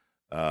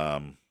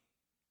 I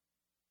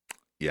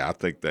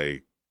think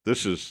the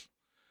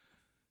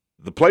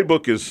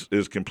playbook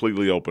is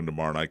completely open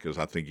tomorrow night because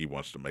I think he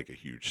wants to make a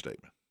huge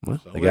statement. Well,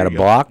 they got to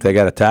block, they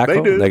got to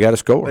tackle, they got to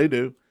score. They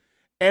do.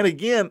 And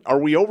again, are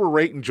we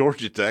overrating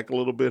Georgia Tech a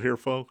little bit here,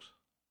 folks?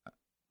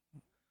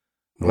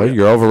 Well,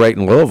 you're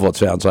overrating Louisville, it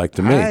sounds like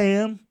to me.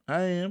 I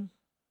am.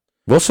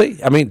 We'll see.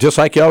 I mean, just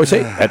like you always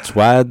say, that's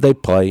why they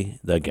play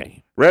the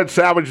game. Reds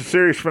salvage the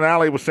series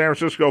finale with San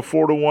Francisco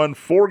 4-1.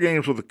 4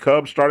 games with the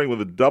Cubs, starting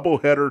with a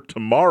doubleheader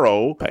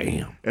tomorrow.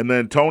 Bam. And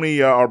then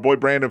Tony, our boy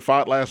Brandon,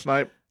 fought last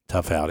night.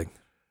 Tough outing.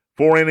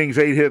 4 innings,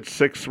 8 hits,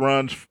 6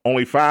 runs,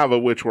 only 5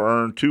 of which were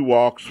earned. 2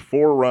 walks,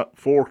 4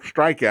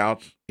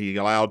 strikeouts. He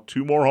allowed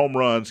 2 more home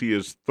runs. He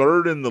is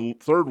third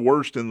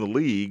worst in the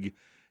league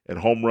at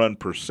home run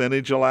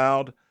percentage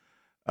allowed.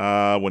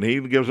 When he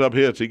gives up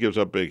hits, he gives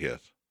up big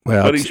hits.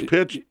 Well, but he's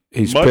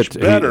pitched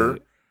better.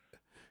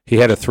 He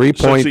had a Since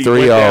he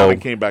went down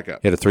and came back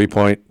up. He had a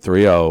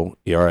 3.30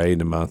 ERA in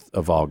the month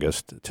of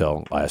August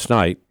till last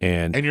night.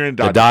 And you're in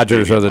the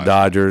Dodgers are the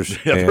Dodgers.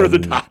 Yeah, they're the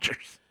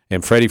Dodgers.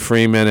 And Freddie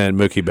Freeman and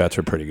Mookie Betts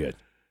are pretty good.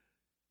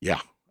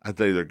 Yeah, I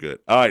think they're good.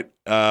 All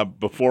right,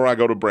 before I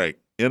go to break,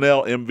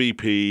 NL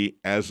MVP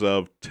as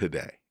of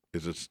today,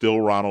 is it still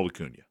Ronald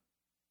Acuna?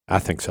 I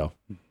think so.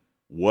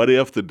 What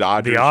if the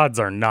Dodgers? The odds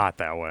are not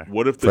that way.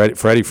 What if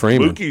Freddie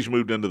Freeman? Mookie's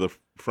moved into the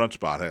front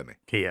spot, hasn't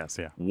he? He has,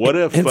 yeah. What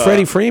if and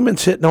Freddie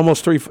Freeman's hitting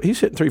almost he's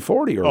hitting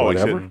 340 or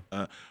whatever.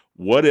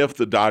 What if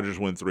the Dodgers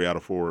win 3 out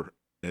of 4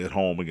 at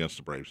home against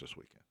the Braves this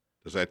weekend?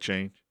 Does that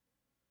change?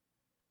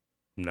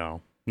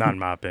 No, not in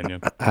my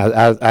opinion.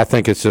 I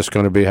think it's just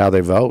going to be how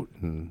they vote,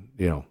 and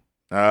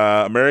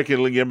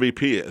American League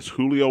MVP is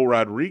Julio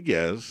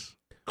Rodriguez.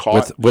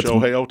 Caught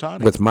Shohei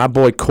Ohtani. With my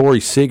boy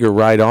Corey Seager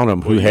right on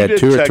him, who had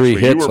 2 or 3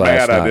 hits last night. You were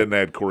mad I didn't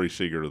add Corey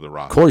Seager to the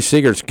roster. Corey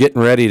Seager's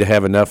getting ready to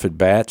have enough at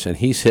bats, and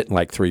he's hitting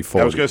like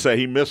 340. I was going to say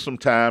he missed some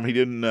time. He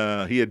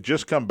didn't. He had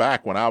just come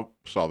back when I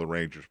saw the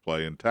Rangers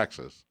play in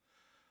Texas.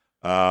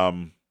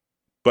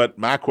 But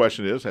my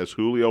question is, has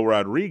Julio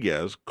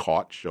Rodriguez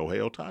caught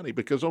Shohei Ohtani?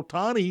 Because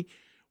Ohtani,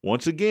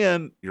 once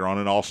again, you're on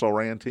an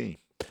also-ran team.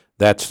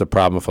 That's the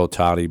problem with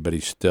Ohtani, but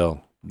he's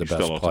still the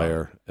best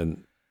player.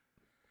 And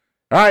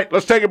all right,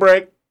 let's take a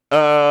break.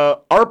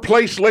 Our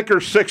Place Liquor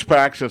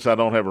 6-pack, since I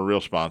don't have a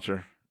real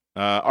sponsor.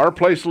 Our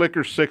Place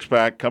Liquor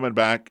 6-pack coming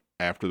back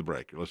after the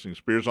break. You're listening to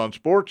Spears on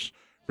Sports,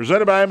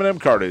 presented by M&M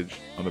Cartage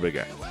on the Big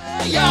X. Everywhere,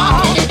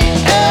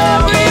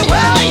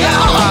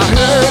 y'all. I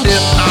heard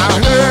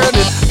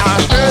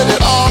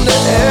it on the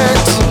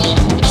X.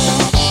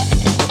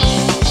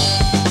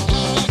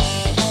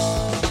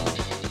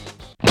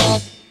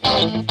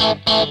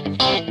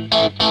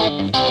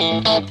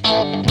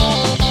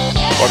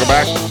 Welcome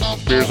back.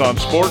 Spears on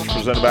Sports,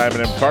 presented by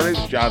M&M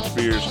Cartage. John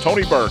Spears,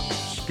 Tony Burke,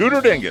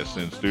 Scooter Dingus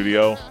in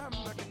studio.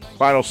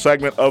 Final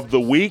segment of the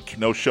week.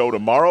 No show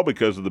tomorrow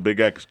because of the Big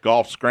X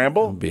Golf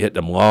Scramble. We'll be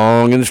hitting them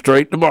long and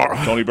straight tomorrow.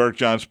 Tony Burke,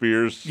 John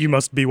Spears. You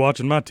must be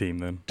watching my team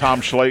then. Tom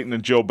Schlayton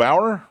and Joe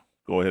Bauer.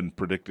 Go ahead and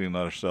predicting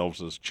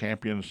ourselves as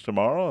champions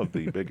tomorrow of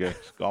the Big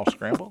X Golf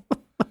Scramble.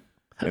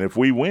 And if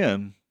we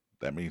win,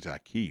 that means I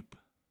keep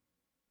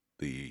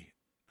the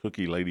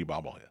Cookie Lady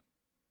bobblehead.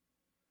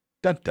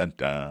 Dun, dun,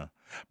 dun.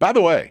 By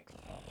the way,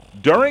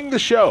 during the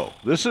show,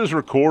 this is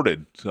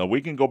recorded, so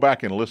we can go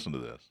back and listen to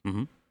this.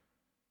 Mm-hmm.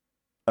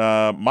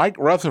 Mike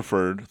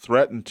Rutherford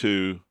threatened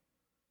to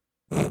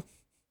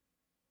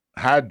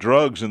hide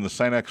drugs in the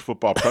St. X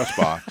football press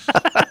box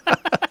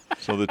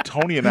so that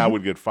Tony and I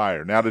would get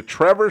fired. Now, to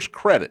Trevor's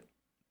credit,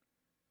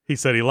 he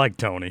said he liked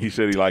Tony.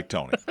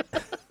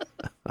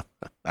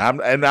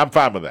 I'm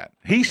fine with that.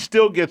 He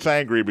still gets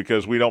angry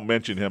because we don't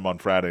mention him on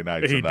Friday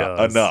nights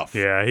enough.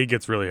 Yeah, he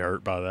gets really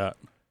hurt by that.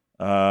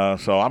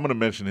 So I'm going to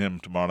mention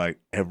him tomorrow night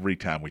every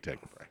time we take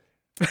a break.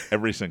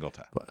 Every single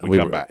time we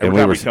come back.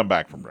 We come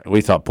back from break. We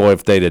thought, boy,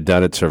 if they'd have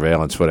done it,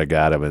 surveillance would have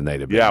got him, and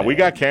they'd have been Yeah, we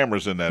got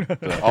cameras in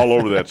that all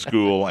over that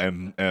school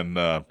and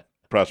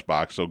press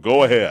box. So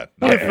go ahead.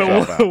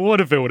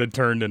 What if it would have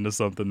turned into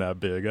something that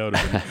big? That would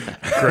have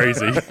been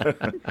crazy.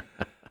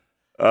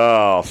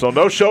 So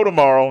no show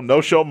tomorrow,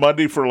 no show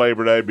Monday for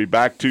Labor Day. Be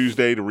back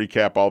Tuesday to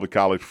recap all the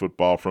college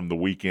football from the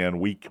weekend,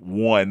 week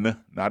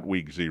 1, not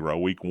week 0,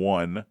 week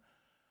 1.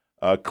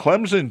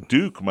 Clemson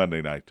Duke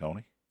Monday night,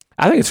 Tony.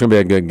 I think it's going to be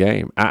a good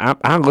game.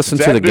 I listened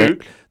to the game,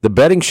 the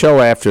betting show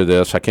after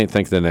this. I can't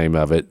think of the name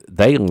of it.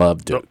 They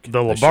love Duke.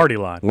 The Lombardi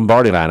line.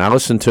 Lombardi line. I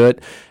listened to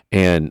it,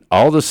 and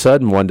all of a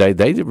sudden one day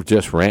they were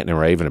just ranting and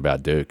raving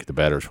about Duke. The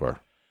bettors were.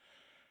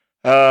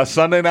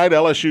 Sunday night,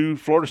 LSU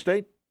Florida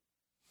State.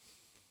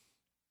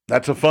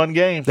 That's a fun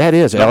game. That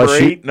is.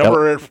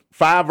 Number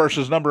 5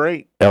 versus number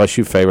 8.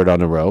 LSU favored on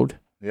the road.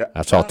 Yeah.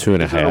 I saw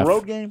 2.5. Is it a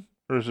road game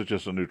or is it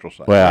just a neutral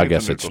site? Well, I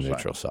guess it's a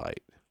neutral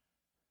site.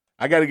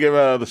 I got to give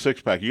the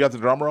 6-pack. You got the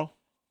drum roll?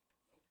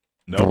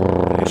 No.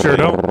 Sure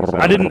don't.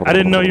 I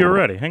didn't know you were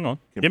ready. Hang on.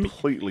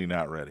 Completely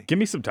not ready. Give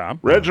me some time.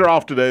 Reds are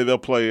off today. They'll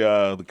play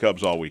the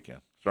Cubs all weekend,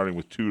 starting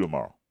with 2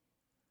 tomorrow.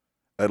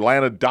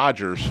 Atlanta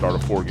Dodgers start a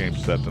 4-game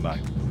set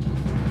tonight.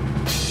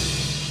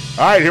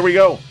 All right, here we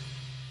go.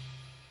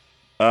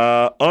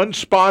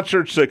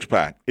 Unsponsored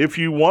 6-pack. If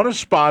you want to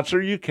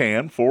sponsor, you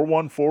can.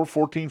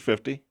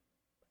 414-1450.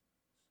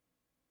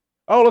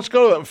 Oh, let's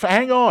go.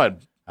 Hang on.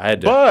 I had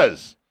to.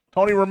 Buzz.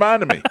 Tony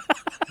reminded me.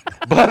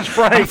 Buzz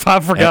Frank. I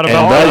forgot and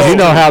about Buzz, you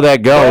know how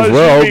that goes. Buzz,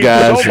 we're old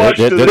guys. So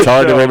it's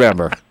hard to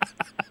remember.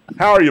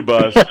 How are you,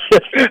 Buzz?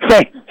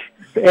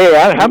 Hey,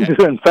 I'm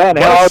doing fine.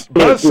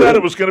 Buzz said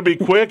it was going to be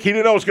quick. He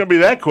didn't know it was going to be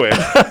that quick.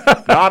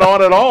 Not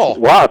on at all.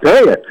 Well, I'll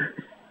tell you.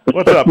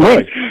 What's up,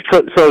 buddy?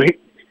 So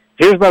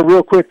here's my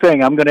real quick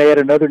thing. I'm going to add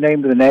another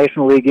name to the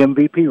National League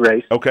MVP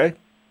race. Okay.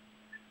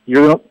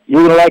 You're going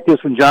to like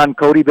this one, John,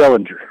 Cody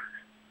Bellinger.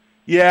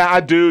 Yeah, I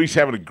do. He's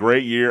having a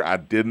great year. I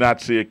did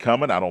not see it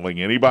coming. I don't think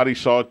anybody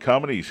saw it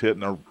coming. He's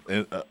hitting a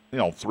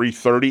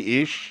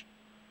 330-ish.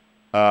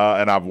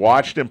 And I've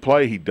watched him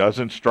play. He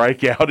doesn't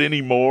strike out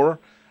anymore.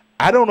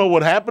 I don't know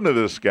what happened to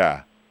this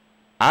guy.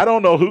 I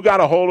don't know who got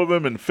a hold of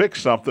him and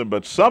fixed something,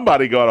 but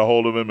somebody got a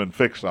hold of him and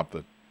fixed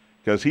something.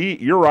 Because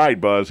you're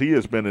right, Buzz, he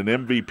has been an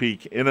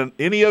MVP. In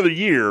any other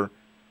year,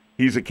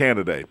 he's a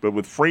candidate. But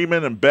with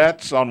Freeman and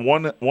Betts on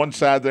one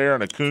side there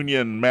and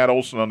Acuna and Matt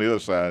Olson on the other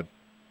side.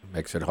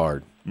 Makes it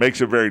hard.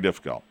 Makes it very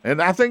difficult.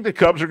 And I think the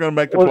Cubs are going to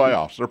make the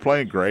playoffs. They're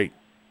playing great.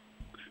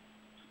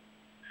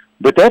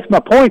 But that's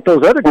my point.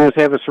 Those other guys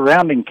have a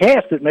surrounding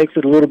cast that makes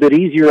it a little bit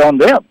easier on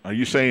them. Are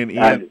you saying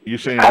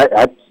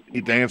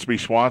Dansby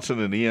Swanson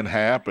and Ian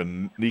Happ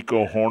and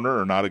Nico Horner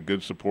are not a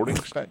good supporting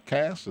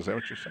cast? Is that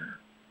what you're saying?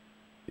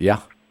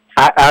 Yeah.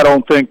 I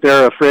don't think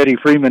they're a Freddie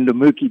Freeman to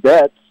Mookie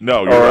Betts.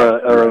 No,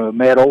 or a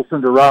Matt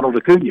Olson to Ronald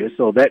Acuna.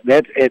 So that's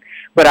it.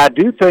 But I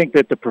do think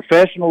that the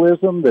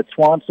professionalism that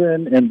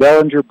Swanson and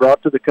Bellinger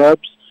brought to the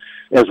Cubs,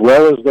 as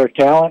well as their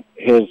talent,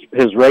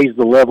 has raised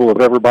the level of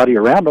everybody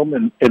around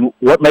them, and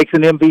what makes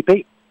an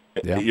MVP.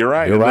 Yeah. You're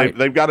right.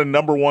 They've got a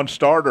number one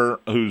starter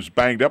who's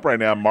banged up right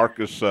now,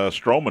 Marcus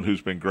Stroman,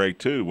 who's been great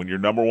too. When your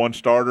number one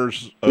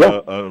starter's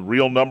a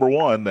real number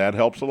one, that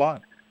helps a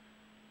lot.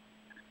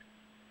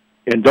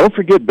 And don't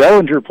forget,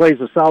 Bellinger plays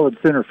a solid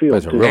center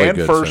field too. Really and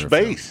first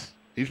base. Field.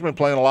 He's been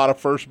playing a lot of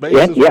first base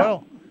as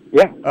well.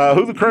 Yeah.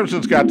 Who the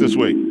Crimsons got this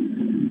week?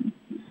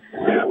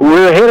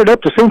 We're headed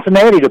up to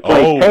Cincinnati to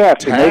play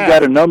Taft, and they've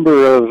got a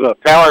number of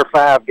Power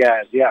 5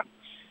 guys,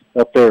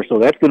 up there. So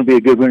that's going to be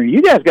a good winner.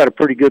 You guys got a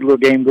pretty good little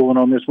game going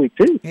on this week,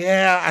 too.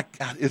 Yeah.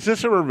 Is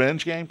this a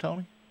revenge game,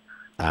 Tony?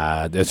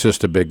 It's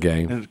just a big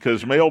game.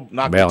 Because Mail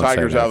knocked the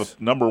Tigers out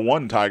of number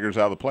one Tigers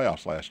out of the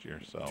playoffs last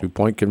year. So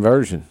 2-point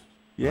conversion.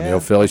 Yeah. Mail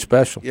Philly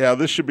special. Yeah,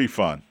 this should be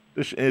fun.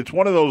 It's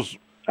one of those.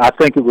 I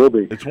think it will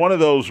be. It's one of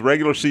those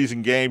regular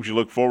season games you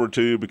look forward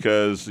to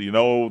because,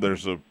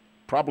 there's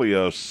probably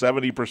a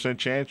 70%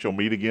 chance you'll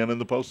meet again in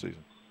the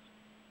postseason.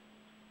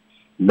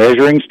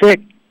 Measuring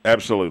stick.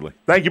 Absolutely.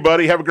 Thank you,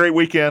 buddy. Have a great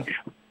weekend.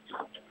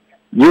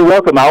 You're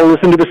welcome. I'll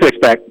listen to the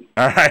six-pack.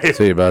 All right.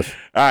 See you, Buzz.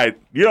 All right.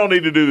 You don't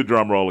need to do the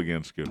drum roll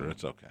again, Scooter.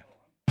 It's okay.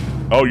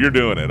 Oh, you're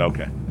doing it.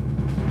 Okay.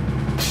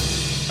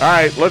 All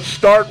right. Let's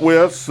start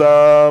with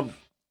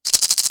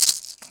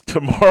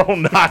tomorrow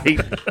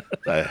night.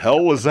 The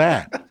hell was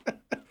that?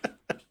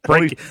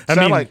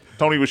 Like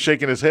Tony was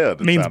shaking his head.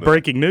 It means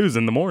breaking news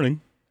in the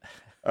morning.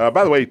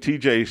 By the way,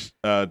 TJ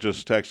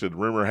just texted,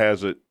 rumor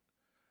has it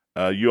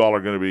you all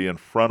are going to be in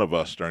front of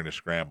us during the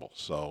scramble.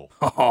 So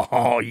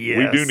yes.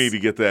 We do need to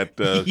get that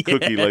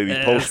cookie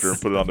lady poster and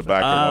put it on the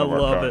back of one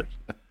of our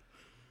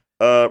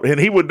cars. And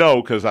he would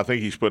know because I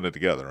think he's putting it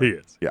together. Right? He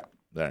is. Yeah.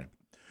 There.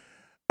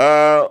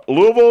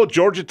 Louisville,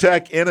 Georgia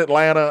Tech in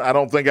Atlanta. I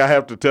don't think I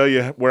have to tell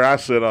you where I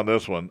sit on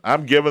this one.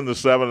 I'm giving the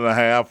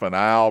 7.5, and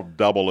I'll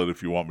double it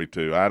if you want me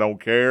to. I don't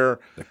care.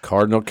 The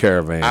Cardinal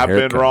Caravan. I've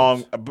been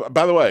wrong.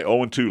 By the way,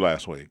 0-2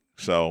 last week.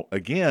 So,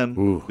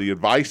 again, the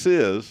advice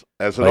is,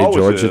 as it always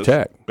Georgia is,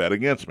 Tech. Bet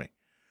against me.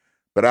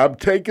 But I'm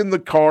taking the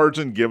Cards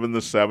and giving the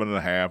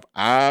 7.5.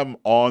 I'm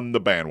on the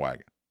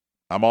bandwagon.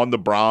 I'm on the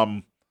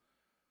Brom,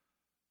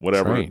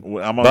 whatever. Train.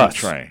 I'm on the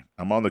train.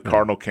 I'm on the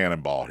Cardinal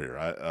Cannonball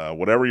here.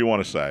 Whatever you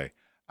want to say.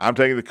 I'm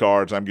taking the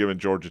Cards. I'm giving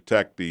Georgia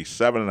Tech the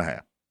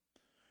 7.5.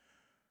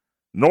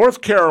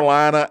 North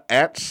Carolina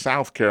at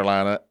South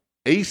Carolina,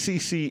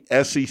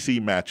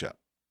 ACC-SEC matchup.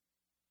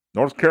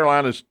 North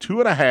Carolina's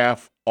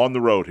 2.5 on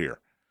the road here.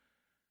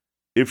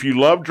 If you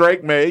love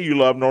Drake May, you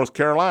love North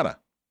Carolina.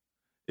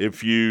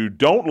 If you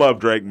don't love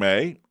Drake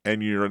May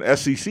and you're an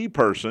SEC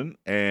person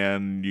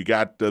and you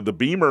got the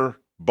Beamer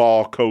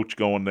ball coach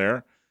going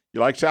there, you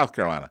like South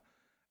Carolina.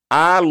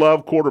 I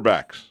love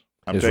quarterbacks.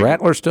 Is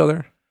Rattler still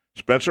there?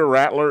 Spencer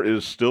Rattler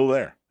is still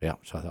there. Yeah,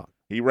 so I thought.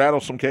 He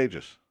rattles some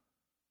cages.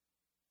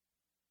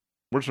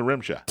 Where's the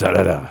rim shot?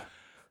 Da-da-da.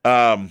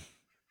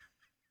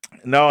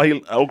 No,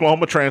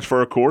 Oklahoma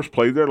transfer, of course,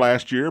 played there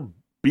last year,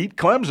 beat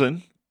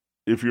Clemson,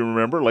 if you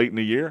remember, late in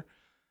the year.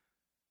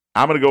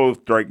 I'm going to go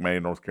with Drake May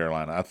in North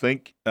Carolina. I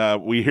think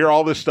we hear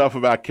all this stuff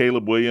about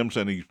Caleb Williams,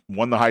 and he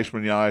won the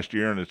Heisman last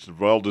year, and it's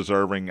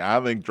well-deserving. I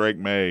think Drake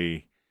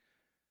May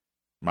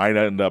might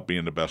end up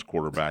being the best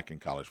quarterback in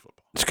college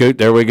football. Scoot,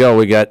 there we go.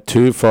 We got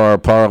 2 for our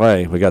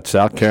parlay. We got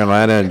South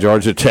Carolina and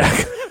Georgia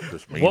Tech.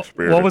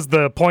 What was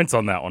the points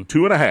on that one?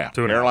 2.5.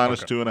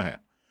 Carolina's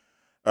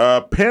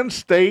 2.5. Penn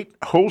State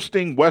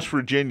hosting West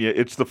Virginia.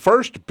 It's the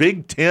first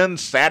Big Ten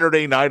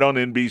Saturday night on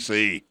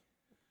NBC.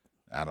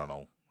 I don't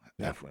know.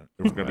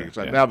 It's going to be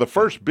exciting. Now, the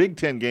first Big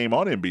Ten game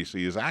on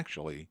NBC is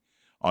actually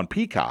on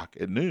Peacock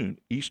at noon,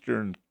 East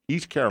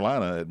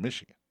Carolina at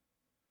Michigan.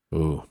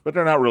 Ooh. But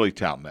they're not really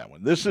touting that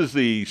one. This is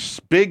the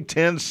Big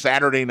Ten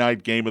Saturday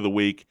night game of the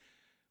week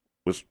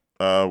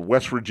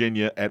West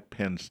Virginia at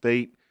Penn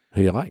State.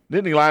 Who you like?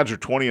 Nittany Lions are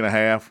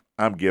 20.5.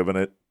 I'm giving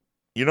it.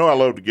 You know I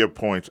love to give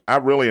points. I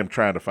really am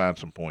trying to find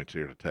some points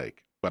here to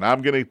take. But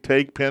I'm going to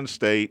take Penn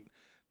State,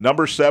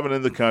 number 7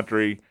 in the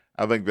country.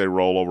 I think they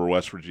roll over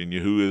West Virginia,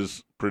 who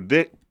is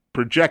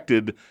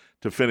projected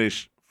to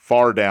finish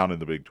far down in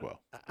the Big 12.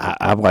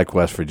 I like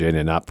West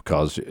Virginia, not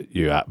because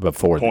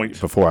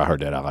before I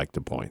heard that, I like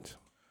the points.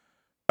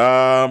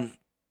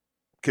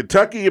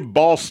 Kentucky and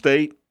Ball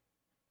State.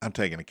 I'm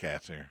taking the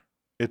Cats here.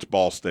 It's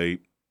Ball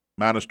State,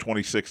 minus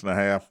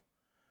 26.5.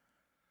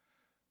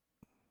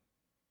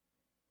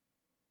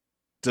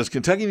 Does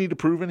Kentucky need to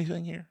prove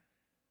anything here?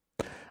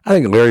 I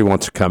think Leary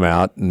wants to come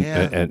out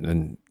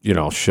and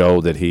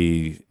show that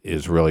he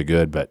is really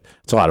good, but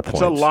it's a lot of points.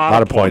 It's a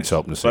lot of points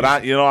open season.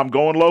 But I'm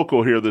going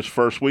local here this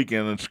first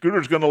weekend, and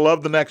Scooter's going to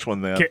love the next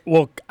one then.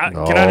 Can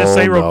I just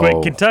say real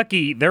quick,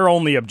 Kentucky, their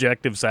only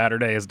objective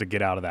Saturday is to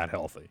get out of that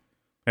healthy,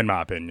 in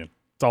my opinion.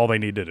 That's all they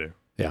need to do.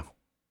 Yeah.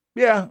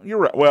 Yeah, you're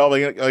right. Well,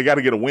 they got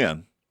to get a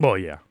win. Well,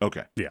 yeah.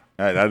 Okay. Yeah.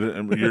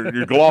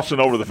 You're glossing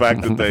over the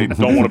fact that they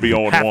don't want to be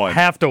 0-1.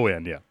 Have to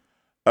win, yeah.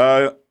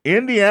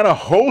 Indiana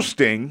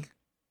hosting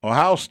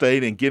Ohio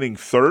State and getting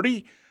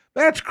 30,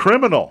 that's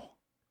criminal.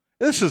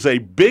 This is a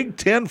Big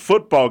Ten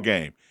football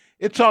game.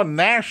 It's on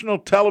national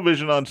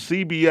television on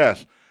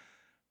CBS.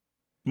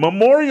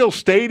 Memorial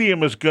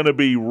Stadium is going to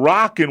be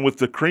rocking with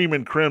the cream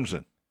and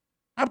crimson.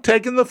 I'm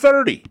taking the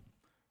 30.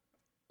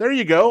 There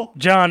you go.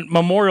 John,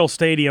 Memorial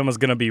Stadium is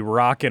going to be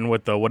rocking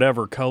with the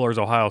whatever colors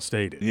Ohio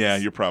State is. Yeah,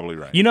 you're probably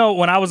right. You know,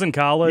 when I was in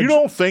college. You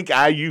don't think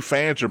IU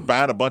fans are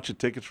buying a bunch of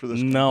tickets for this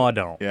game? No, I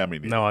don't. Yeah, I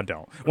mean, no, I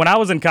don't. When I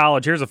was in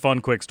college, here's a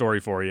fun, quick story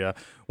for you.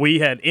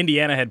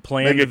 Indiana had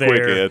planned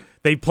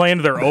they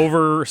planned their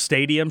over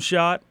stadium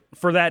shot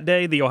for that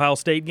day, the Ohio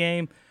State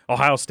game.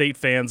 Ohio State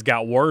fans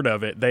got word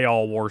of it. They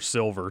all wore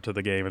silver to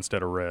the game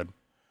instead of red.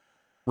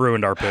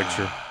 Ruined our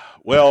picture.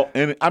 Well,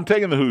 and I'm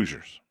taking the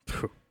Hoosiers.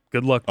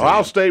 Good luck to Ohio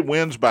you. State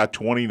wins by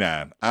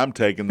 29. I'm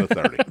taking the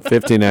 30.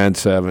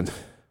 59-7.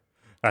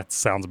 That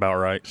sounds about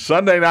right.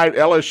 Sunday night,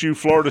 LSU,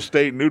 Florida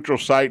State, neutral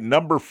site.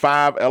 Number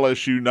 5,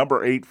 LSU.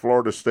 Number 8,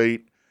 Florida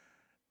State.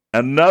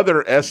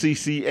 Another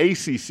SEC,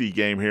 ACC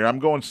game here. I'm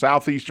going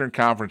Southeastern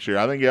Conference here.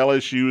 I think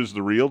LSU is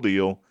the real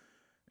deal,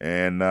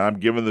 and I'm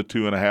giving the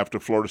 2.5 to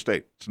Florida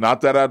State. It's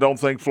not that I don't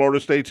think Florida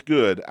State's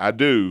good. I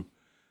do.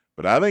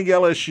 But I think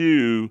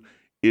LSU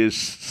is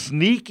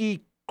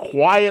sneaky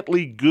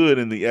quietly good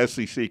in the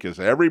SEC because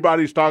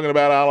everybody's talking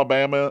about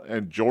Alabama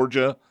and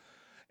Georgia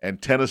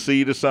and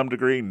Tennessee to some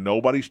degree.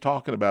 Nobody's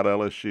talking about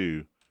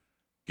LSU.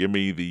 Give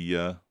me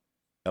the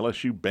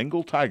LSU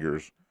Bengal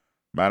Tigers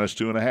minus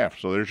 2.5.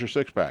 So there's your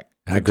 6-pack.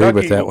 I agree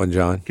with that one,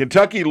 John.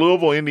 Kentucky,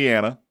 Louisville,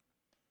 Indiana,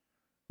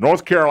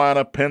 North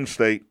Carolina, Penn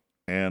State,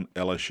 and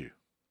LSU.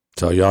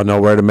 So y'all know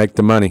where to make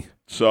the money.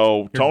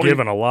 So Tony's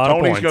going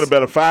to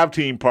bet a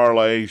 5-team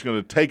parlay. He's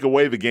going to take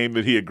away the game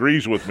that he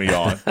agrees with me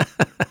on.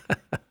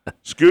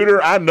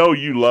 Scooter, I know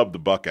you love the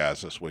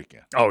Buckeyes this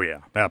weekend. Oh, yeah,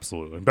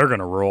 absolutely. They're going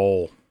to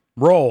roll.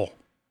 Roll.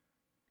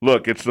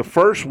 Look, it's the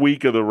first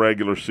week of the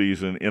regular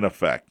season in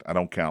effect. I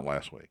don't count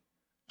last week.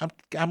 I'm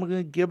going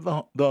to give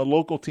the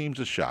local teams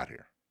a shot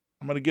here.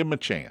 I'm going to give them a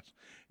chance.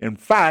 In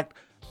fact,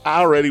 I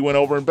already went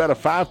over and bet a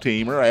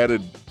 5-teamer,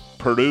 added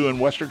Purdue and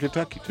Western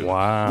Kentucky to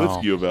it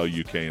with U of L,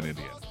 UK, and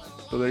Indiana.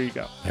 So there you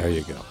go. There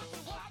you go.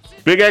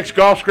 Big X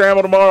Golf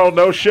Scramble tomorrow,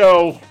 no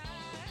show.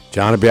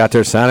 John will be out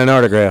there signing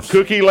autographs.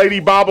 Cookie Lady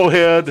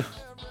Bobblehead,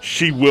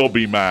 she will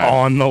be mine.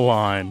 On the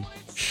line.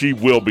 She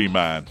will be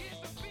mine.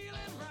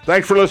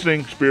 Thanks for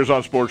listening. Spears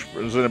on Sports,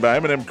 presented by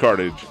M&M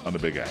Cartage on the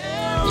Big X.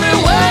 I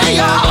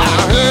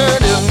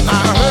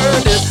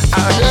heard it.